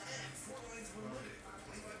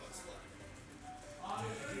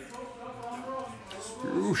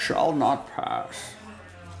 You shall not pass.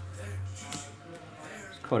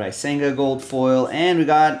 Kodai Senga gold foil, and we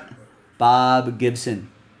got Bob Gibson,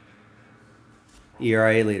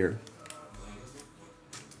 ERA leader.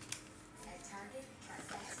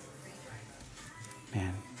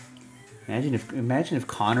 Man, imagine if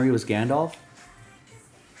Connery was Gandalf.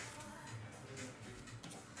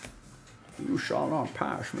 You shall not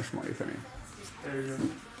pass, Miss Moneypenny. There you go.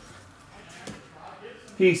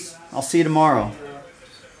 Peace. I'll see you tomorrow.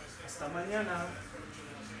 Hasta mañana.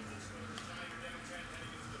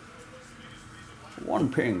 One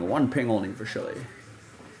ping only for Shelley.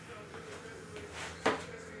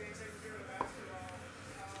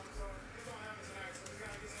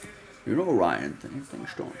 You know, Ryan,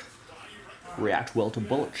 things don't react well to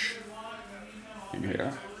bullets in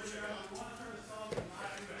here.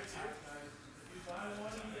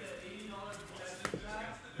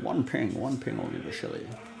 One ping only for Shelley.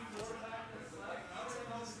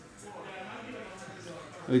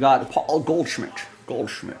 We got Paul Goldschmidt.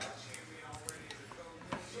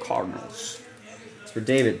 Cardinals. It's for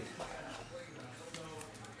David.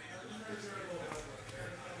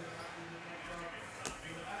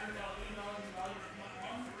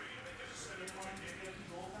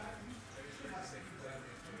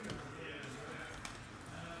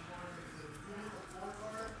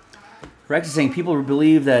 Rex is saying people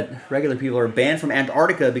believe that regular people are banned from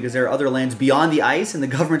Antarctica because there are other lands beyond the ice and the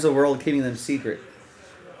governments of the world are keeping them secret.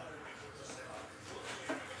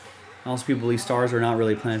 Also, people believe stars are not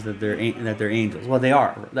really planets, that they're angels. Well, they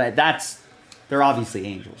are. They're obviously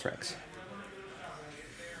angels, Rex.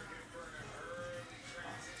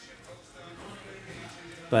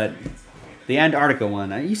 But the Antarctica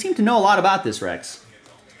one, you seem to know a lot about this, Rex.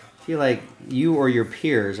 I feel like you or your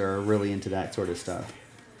peers are really into that sort of stuff.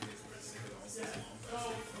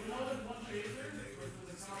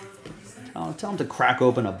 Oh, tell him to crack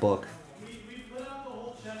open a book.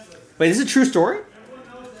 Wait, this is a true story?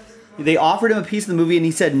 They offered him a piece of the movie and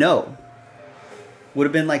he said no. Would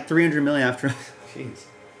have been like $300 million after. Jeez.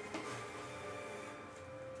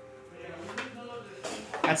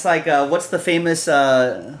 That's like what's the famous?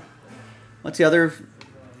 What's the other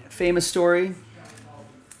famous story?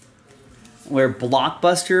 Where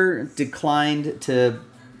Blockbuster declined to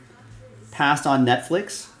pass on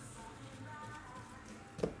Netflix.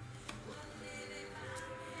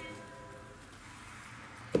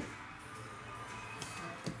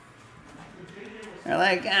 They're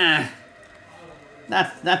like,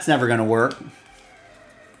 that's never gonna work.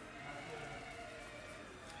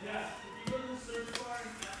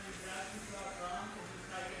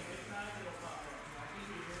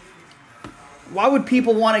 Why would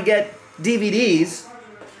people want to get DVDs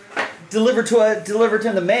delivered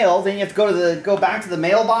in the mail? Then you have to go back to the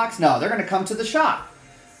mailbox. No, they're gonna come to the shop.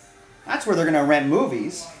 That's where they're gonna rent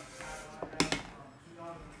movies.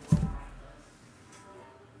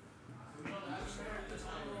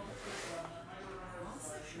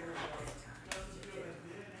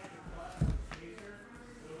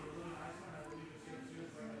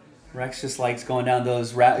 Rex just likes going down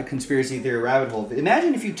those conspiracy theory rabbit holes.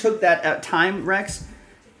 Imagine if you took that time, Rex,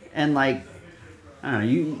 and like, I don't know,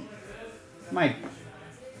 you might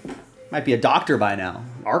be a doctor by now,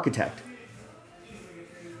 architect.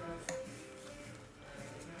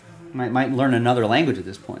 Might learn another language at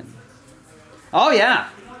this point. Oh yeah,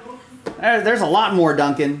 there's a lot more,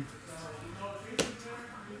 Duncan.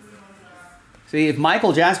 See, if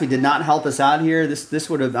Michael Jaspy did not help us out here, this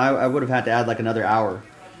would have I would have had to add like another hour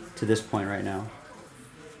to this point right now.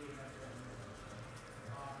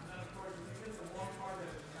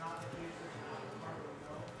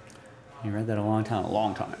 You read that a long time.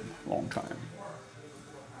 Long time.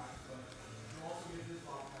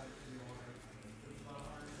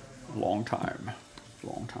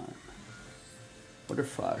 What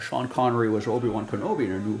if Sean Connery was Obi-Wan Kenobi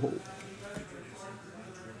in A New Hope?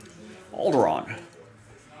 Alderaan.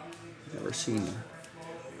 Never seen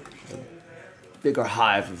bigger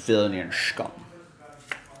hive of villainy and scum.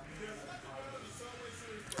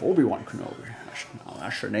 Obi-Wan Kenobi.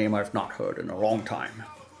 That's a name I've not heard in a long time.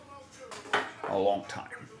 A long time.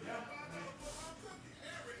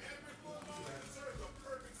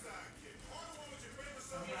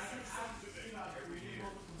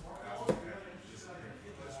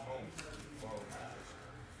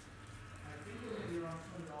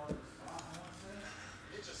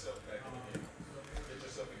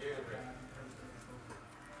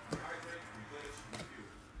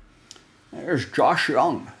 There's Josh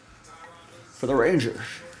Young for the Rangers.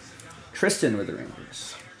 Tristan with the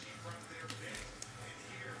Rangers.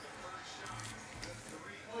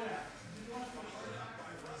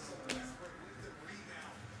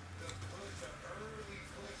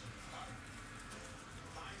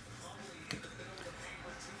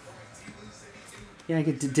 Yeah,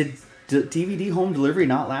 did DVD home delivery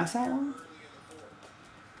not last that long?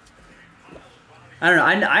 I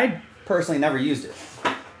don't know. I personally never used it.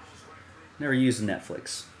 Never used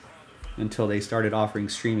Netflix until they started offering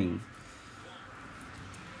streaming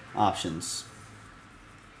options.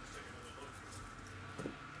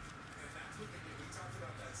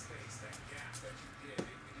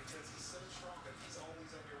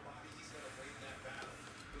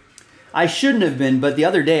 I shouldn't have been, but the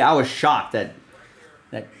other day I was shocked that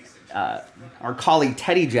our colleague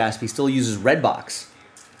Teddy Jaspy still uses Redbox.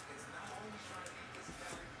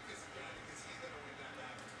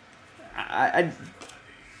 I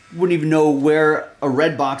wouldn't even know where a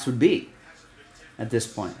Redbox would be at this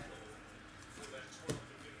point.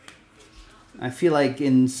 I feel like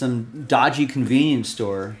in some dodgy convenience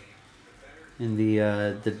store in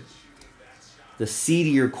the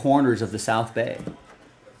seedier corners of the South Bay.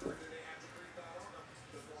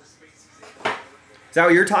 Is that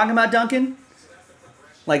what you're talking about, Duncan?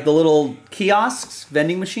 Like the little kiosks,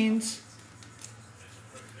 vending machines?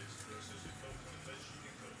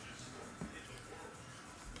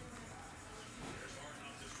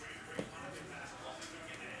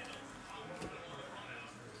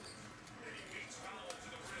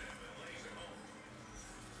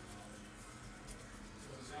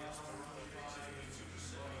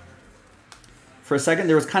 For a second,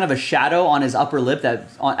 there was kind of a shadow on his upper lip that,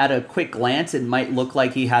 at a quick glance, it might look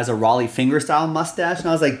like he has a Raleigh finger-style mustache. And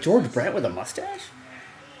I was like, George Brett with a mustache?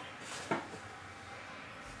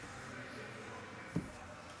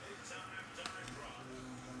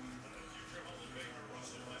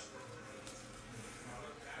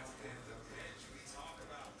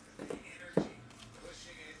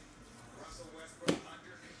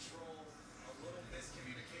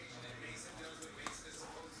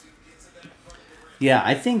 Yeah,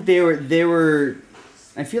 I think they were.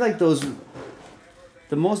 I feel like those.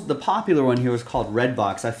 The popular one here was called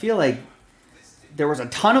Redbox. I feel like there was a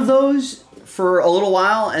ton of those for a little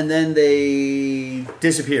while, and then they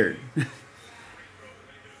disappeared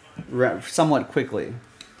somewhat quickly.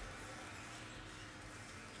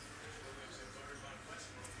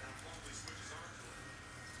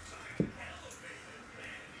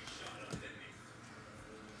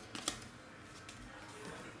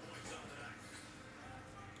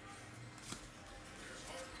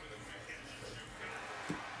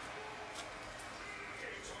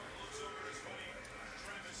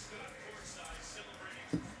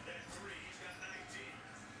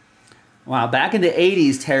 Wow, back in the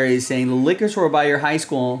 80s, Terry is saying the liquor store by your high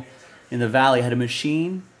school in the Valley had a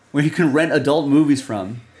machine where you can rent adult movies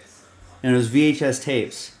from, and it was VHS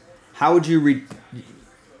tapes. How would you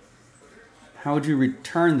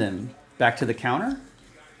return them back to the counter?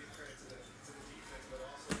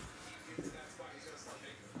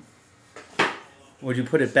 Or would you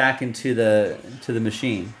put it back into the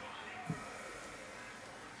machine?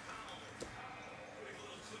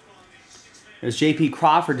 There's J.P.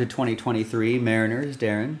 Crawford to 2023, Mariners,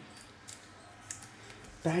 Darren.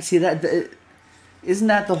 But I see that. Isn't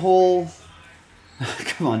that the whole...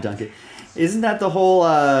 Come on, Duncan. Isn't that the whole...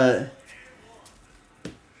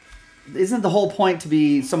 Isn't the whole point to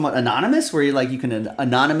be somewhat anonymous? Where you can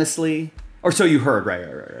anonymously... Or so you heard, right.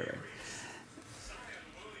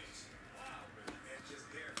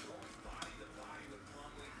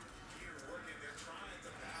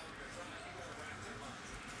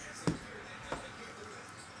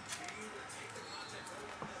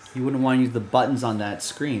 You wouldn't want to use the buttons on that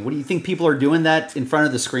screen. What do you think people are doing that in front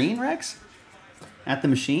of the screen, Rex? At the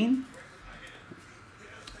machine?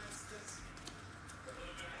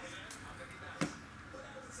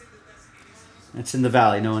 That's in the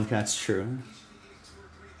Valley. No one, that's true.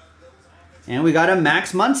 And we got a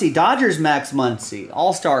Max Muncy. Dodgers Max Muncy.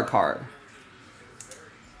 All-Star card.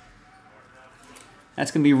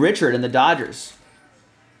 That's going to be Richard and the Dodgers.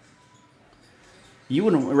 You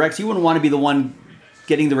wouldn't, Rex, you wouldn't want to be the one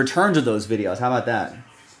getting the returns of those videos. How about that?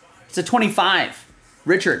 It's a 25.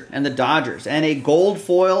 Richard and the Dodgers. And a gold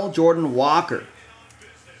foil Jordan Walker.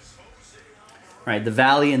 Right, the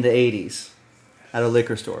Valley in the 80s at a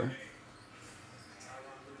liquor store.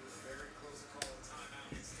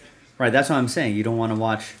 Right, that's what I'm saying. You don't want to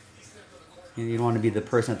watch, you don't want to be the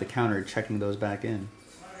person at the counter checking those back in.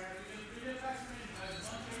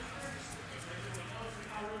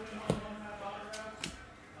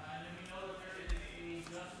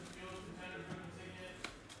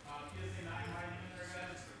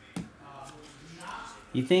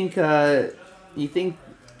 You think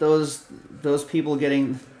those people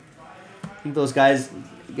getting, those guys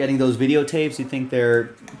getting those videotapes, you think they're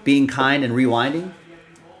being kind and rewinding?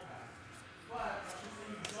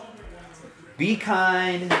 Be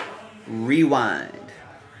kind, rewind.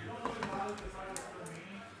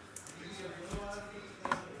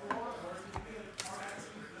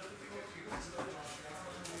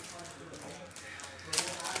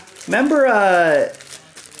 Remember,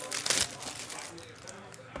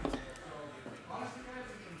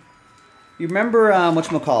 you remember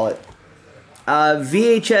whatchamacallit?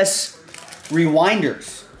 VHS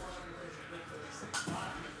rewinders.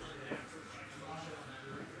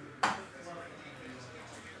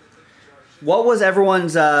 What was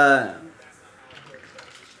everyone's,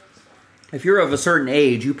 if you're of a certain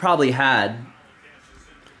age, you probably had,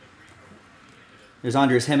 there's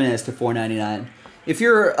Andres Jimenez to $4.99. If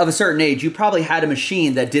you're of a certain age, you probably had a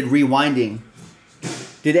machine that did rewinding.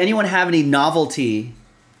 Did anyone have any novelty?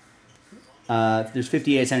 There's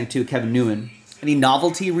 5872, Kevin Newman. Any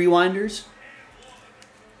novelty rewinders?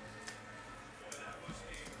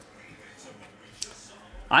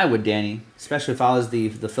 I would, Danny, especially if I was the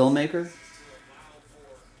filmmaker.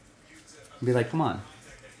 I'd be like, come on.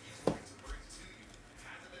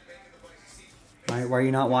 Why are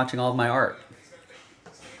you not watching all of my art?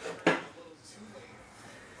 I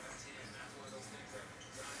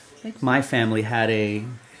think my family had a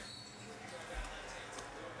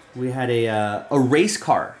race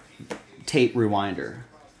car tape rewinder.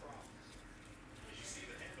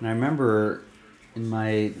 And I remember in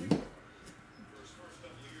my,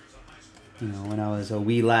 when I was a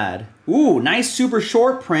wee lad. Ooh, nice super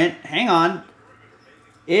short print. Hang on.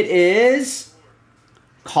 It is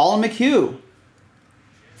Colin McHugh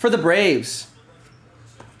for the Braves.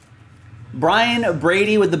 Brian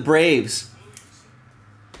Brady with the Braves.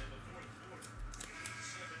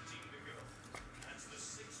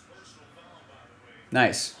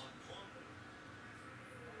 Nice.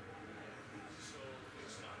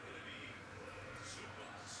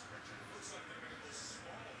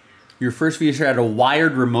 Your first feature had a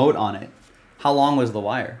wired remote on it. How long was the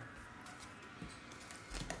wire?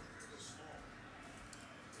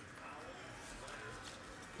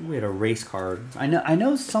 We had a race car.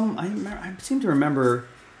 I seem to remember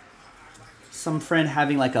some friend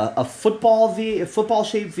having like a football shaped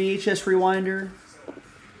VHS rewinder.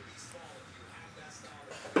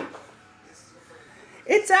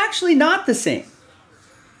 It's actually not the same.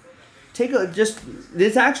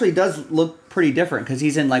 This actually does look pretty different because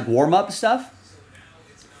he's in like warm-up stuff.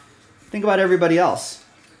 Think about everybody else.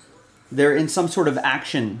 They're in some sort of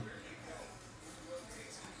action.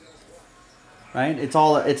 Right? It's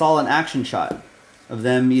all an action shot of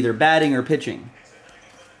them either batting or pitching.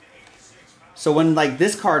 So when like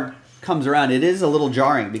this card comes around, it is a little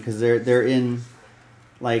jarring because they're in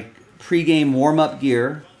like pre-game warm-up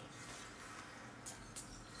gear.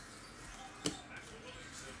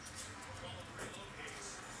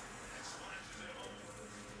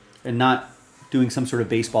 And not doing some sort of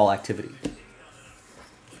baseball activity.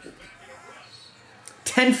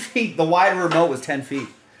 10 feet. The wide remote was 10 feet.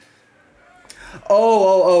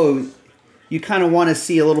 Oh. You kind of want to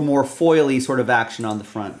see a little more foily sort of action on the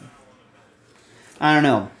front. I don't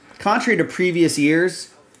know. Contrary to previous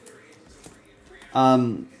years,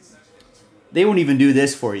 they won't even do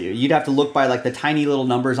this for you. You'd have to look by like the tiny little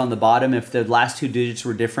numbers on the bottom. If the last two digits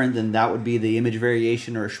were different, then that would be the image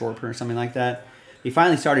variation or a short print or something like that. He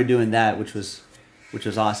finally started doing that, which was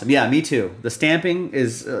awesome. Yeah, me too. The stamping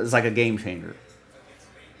is like a game changer.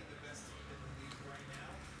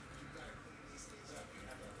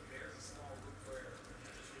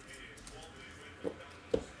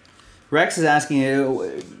 Rex is asking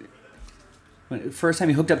you, first time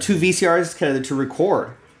you hooked up two VCRs to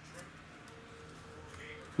record.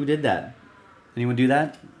 Who did that? Anyone do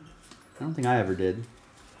that? I don't think I ever did,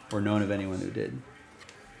 or known of anyone who did.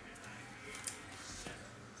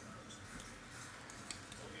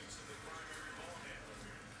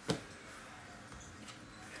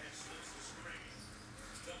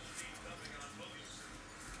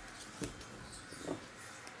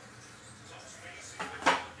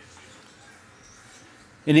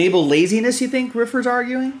 Enable laziness, you think Riffer's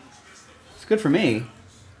arguing? It's good for me.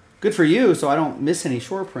 Good for you, so I don't miss any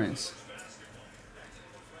short prints.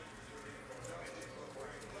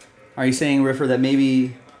 Are you saying, Riffer, that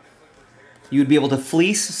maybe you'd be able to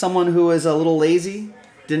fleece someone who is a little lazy?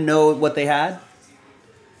 Didn't know what they had?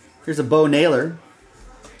 Here's a Bo Naylor.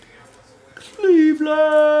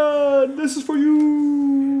 Cleveland, this is for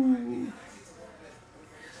you.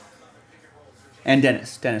 And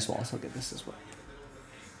Dennis. Dennis will also get this as well.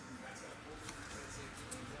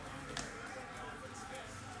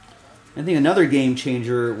 I think another game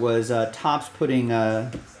changer was Topps putting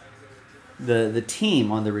the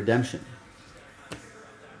team on the redemption.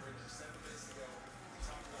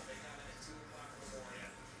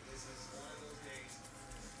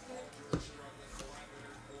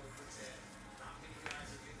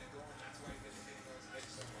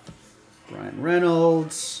 Brian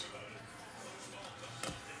Reynolds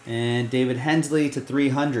and David Hensley to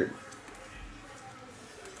 300.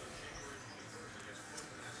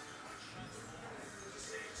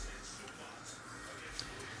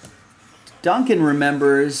 Duncan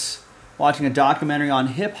remembers watching a documentary on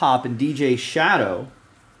hip-hop and DJ Shadow.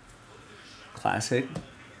 Classic.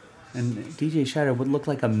 And DJ Shadow would look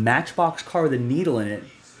like a Matchbox car with a needle in it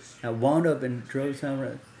that wound up and drove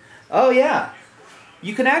somewhere. Oh, yeah.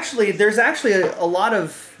 You can actually, there's actually a lot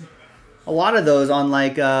of those on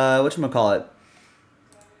like, whatchamacallit?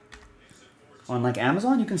 On like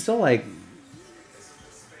Amazon, you can still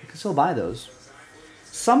buy those.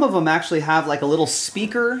 Some of them actually have like a little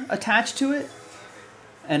speaker attached to it,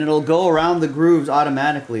 and it'll go around the grooves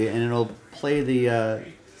automatically, and it'll play the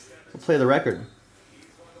record.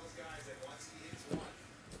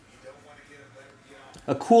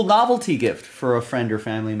 A cool novelty gift for a friend or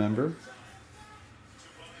family member.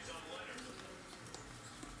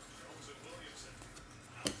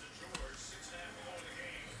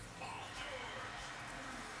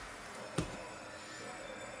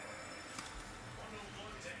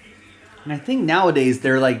 And I think nowadays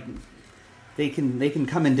they're like, they can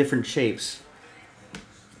come in different shapes.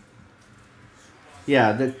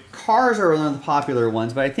 Yeah, the cars are one of the popular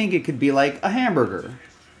ones, but I think it could be like a hamburger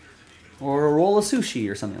or a roll of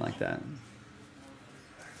sushi or something like that.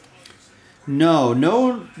 No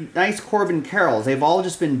nice Corbin Carrolls. They've all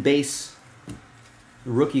just been base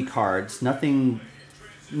rookie cards. Nothing,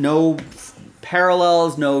 no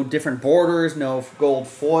parallels, no different borders, no gold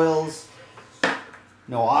foils.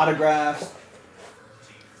 No autographs.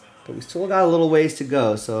 But we still got a little ways to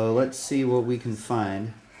go, so let's see what we can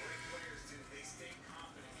find.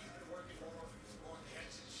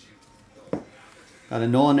 Got a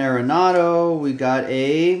Nolan Arenado. We got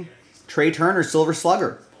a Trey Turner Silver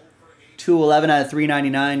Slugger. 211 out of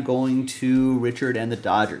 399 going to Richard and the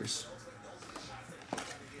Dodgers.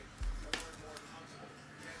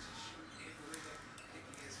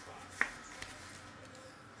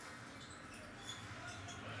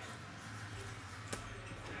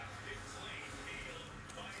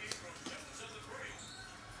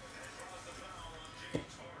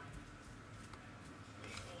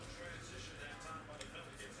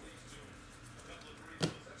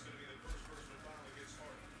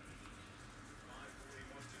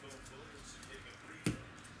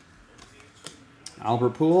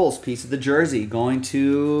 Albert Pujols, piece of the jersey, going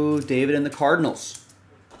to David and the Cardinals.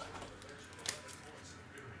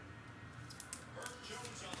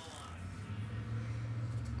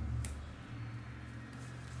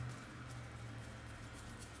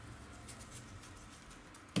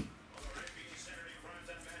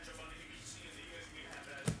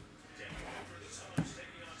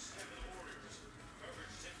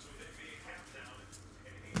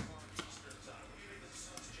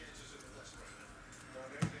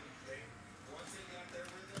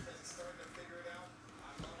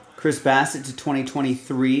 Chris Bassett to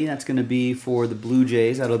 2023. That's going to be for the Blue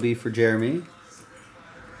Jays. That'll be for Jeremy.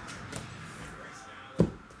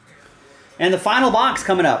 And the final box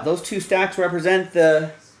coming up. Those two stacks represent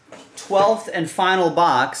the 12th and final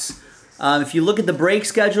box. If you look at the break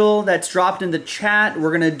schedule that's dropped in the chat,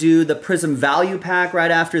 we're going to do the Prism Value Pack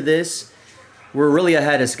right after this. We're really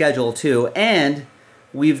ahead of schedule too. And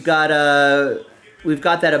we've got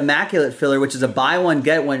that Immaculate Filler, which is a buy one,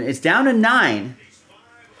 get one. It's down to 9.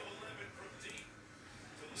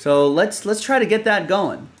 So let's try to get that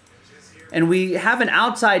going. And we have an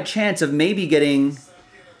outside chance of maybe getting,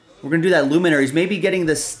 we're going to do that Luminaries, maybe getting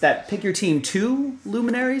that Pick Your Team 2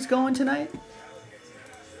 Luminaries going tonight,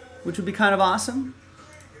 which would be kind of awesome.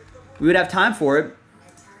 We would have time for it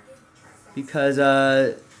because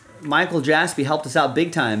Michael Jaspy helped us out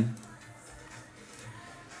big time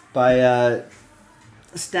by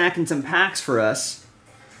stacking some packs for us.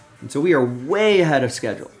 And so we are way ahead of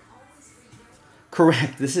schedule.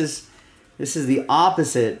 Correct. This is the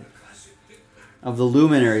opposite of the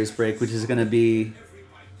Luminaries break, which is going to be...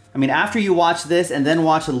 I mean, after you watch this and then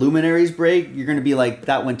watch the Luminaries break, you're going to be like,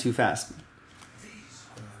 that went too fast.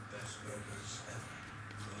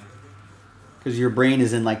 Because your brain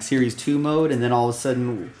is in like Series 2 mode, and then all of a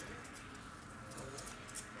sudden...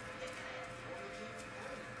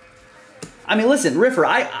 I mean, listen, Riffer,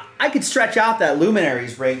 I could stretch out that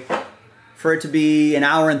Luminaries break for it to be an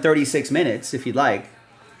hour and 36 minutes, if you'd like.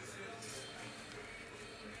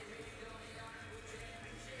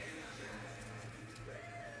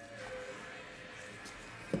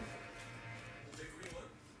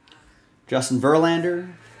 Justin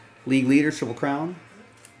Verlander, league leader, Triple Crown.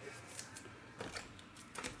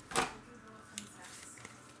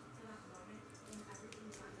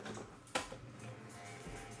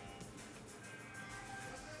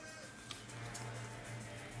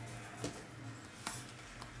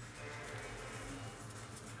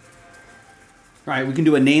 All right, we can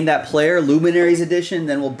do a Name That Player, Luminaries edition,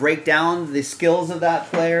 then we'll break down the skills of that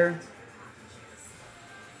player.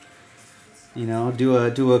 You know,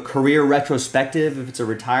 do a career retrospective if it's a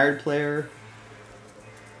retired player.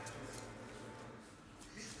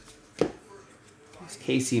 It's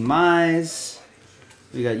Casey Mize.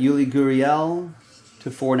 We got Yuli Gurriel to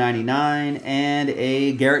 $4.99 and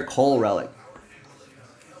a Garrett Cole relic.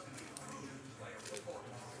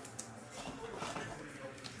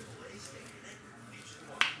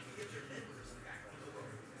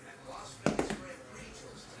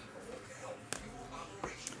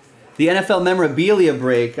 The NFL memorabilia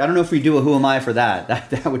break, I don't know if we do a Who Am I for that.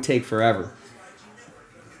 That would take forever.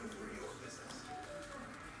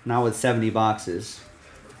 Not with 70 boxes.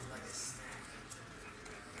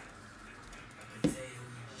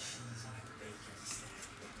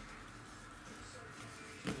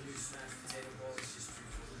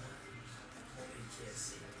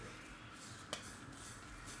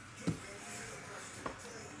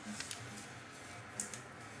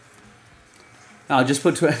 I'll just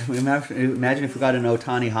put to imagine if we got an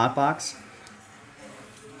Ohtani hot box.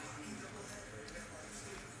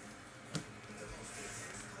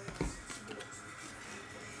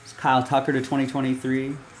 It's Kyle Tucker to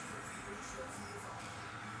 2023.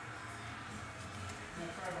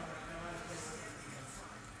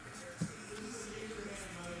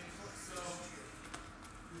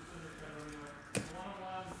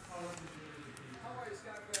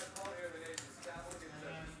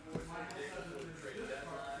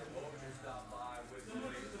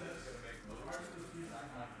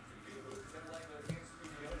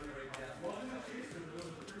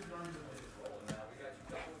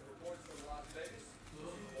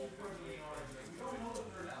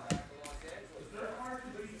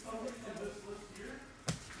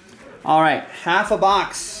 All right, half a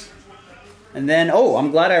box. And then, oh,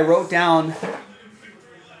 I'm glad I wrote down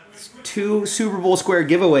 2 Super Bowl square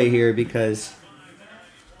giveaway here because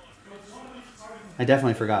I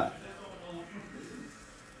definitely forgot.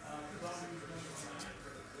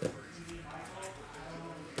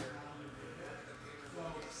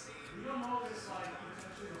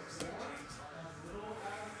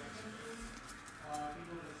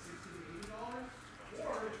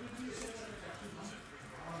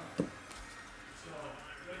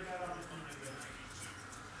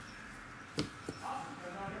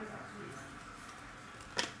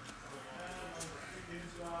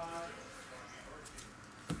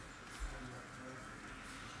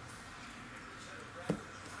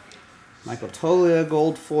 Michael Tolia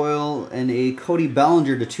gold foil and a Cody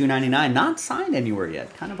Bellinger to $2.99. Not signed anywhere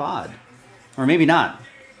yet. Kind of odd. Or maybe not.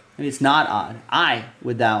 Maybe it's not odd. I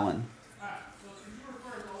with that one.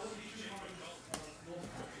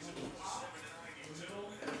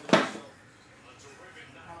 I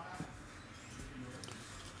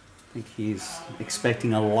think he's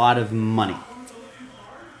expecting a lot of money.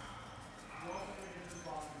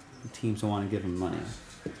 The teams don't want to give him money.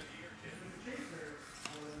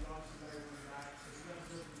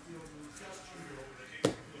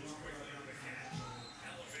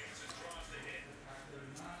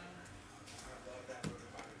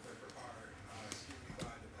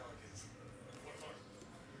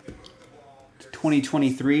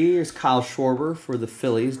 '23 is Kyle Schwarber for the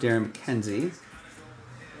Phillies, Darren McKenzie.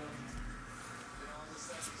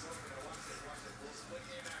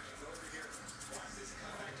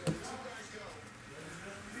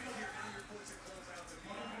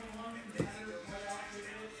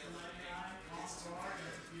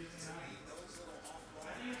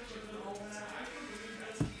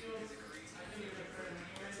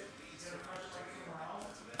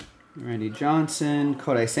 Randy Johnson,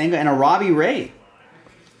 Kodai Senga, and a Robbie Ray.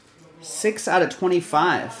 6 out of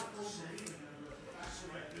 25.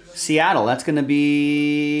 Seattle, that's going to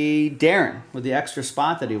be Darren with the extra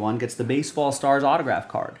spot that he won. Gets the Baseball Stars autograph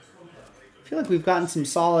card. I feel like we've gotten some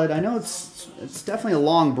solid... I know it's definitely a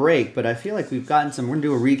long break, but I feel like we've gotten some... We're going to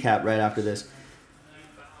do a recap right after this.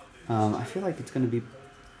 I feel like it's going to be...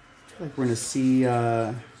 I feel like we're going to see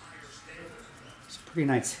some pretty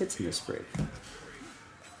nice hits in this break.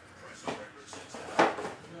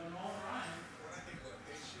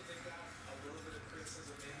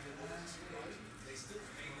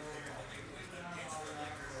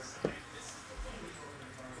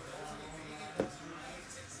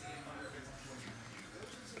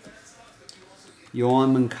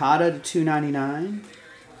 Yohan Moncada to 299.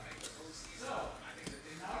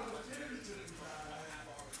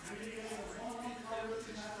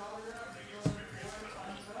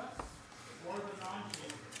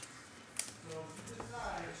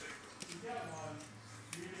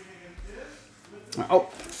 Oh,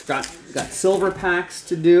 got silver packs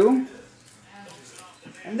to do.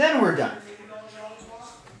 And then we're done.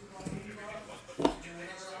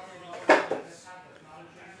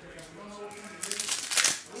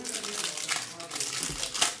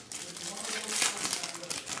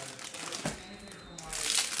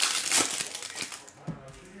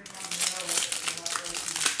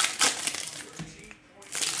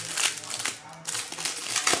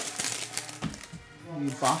 Any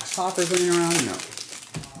box hoppers running around? No.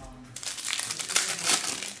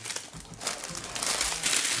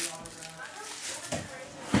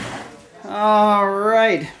 All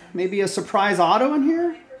right. Maybe a surprise auto in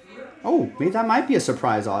here? Oh, maybe that might be a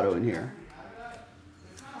surprise auto in here.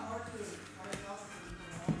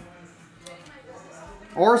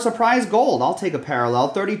 Or a surprise gold. I'll take a parallel.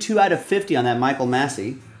 32 out of 50 on that Michael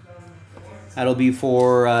Massey. That'll be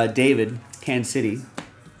for David, Kansas City.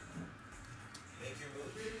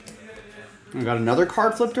 We got another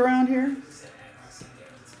card flipped around here.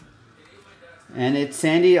 And it's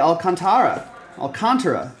Sandy Alcantara.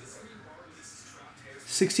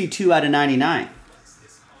 62 out of 99.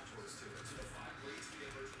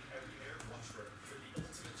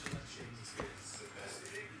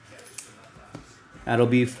 That'll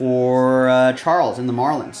be for Charles in the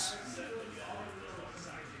Marlins.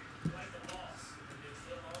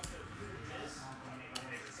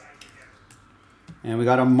 And we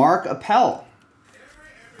got a Mark Appel.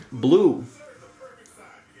 Blue.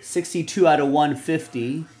 62 out of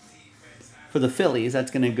 150 for the Phillies.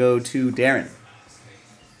 That's going to go to Darren.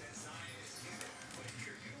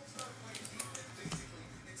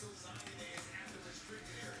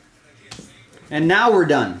 And now we're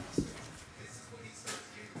done.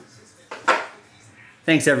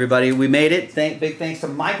 Thanks, everybody. We made it. Big thanks to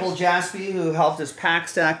Michael Jaspy, who helped us pack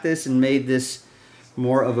stack this and made this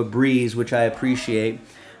more of a breeze, which I appreciate.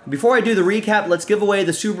 Before I do the recap, let's give away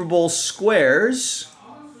the Super Bowl squares.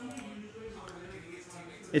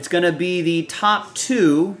 It's going to be the top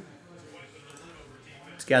 2.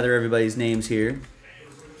 Let's gather everybody's names here.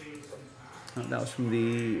 Oh, that was from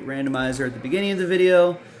the randomizer at the beginning of the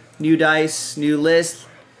video. New dice, new list.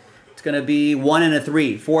 It's going to be 1 and a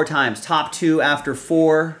 3, 4 times. Top 2 after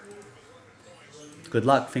 4. Good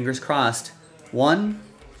luck, fingers crossed. 1,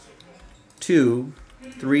 2,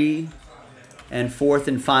 3, and 4th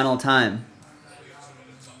and final time.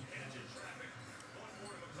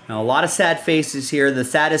 Now, a lot of sad faces here. The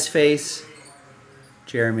saddest face,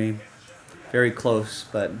 Jeremy. Very close,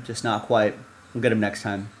 but just not quite. We'll get him next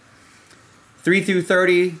time. 3 through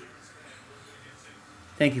 30.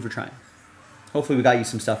 Thank you for trying. Hopefully we got you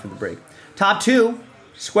some stuff for the break. Top 2,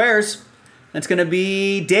 squares. That's going to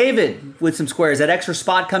be David with some squares. That extra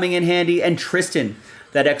spot coming in handy. And Tristan,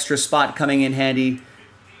 that extra spot coming in handy.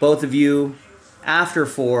 Both of you, after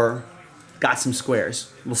 4, got some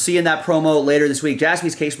squares. We'll see you in that promo later this week.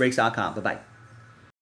 JaspysCaseBreaks.com. Bye-bye.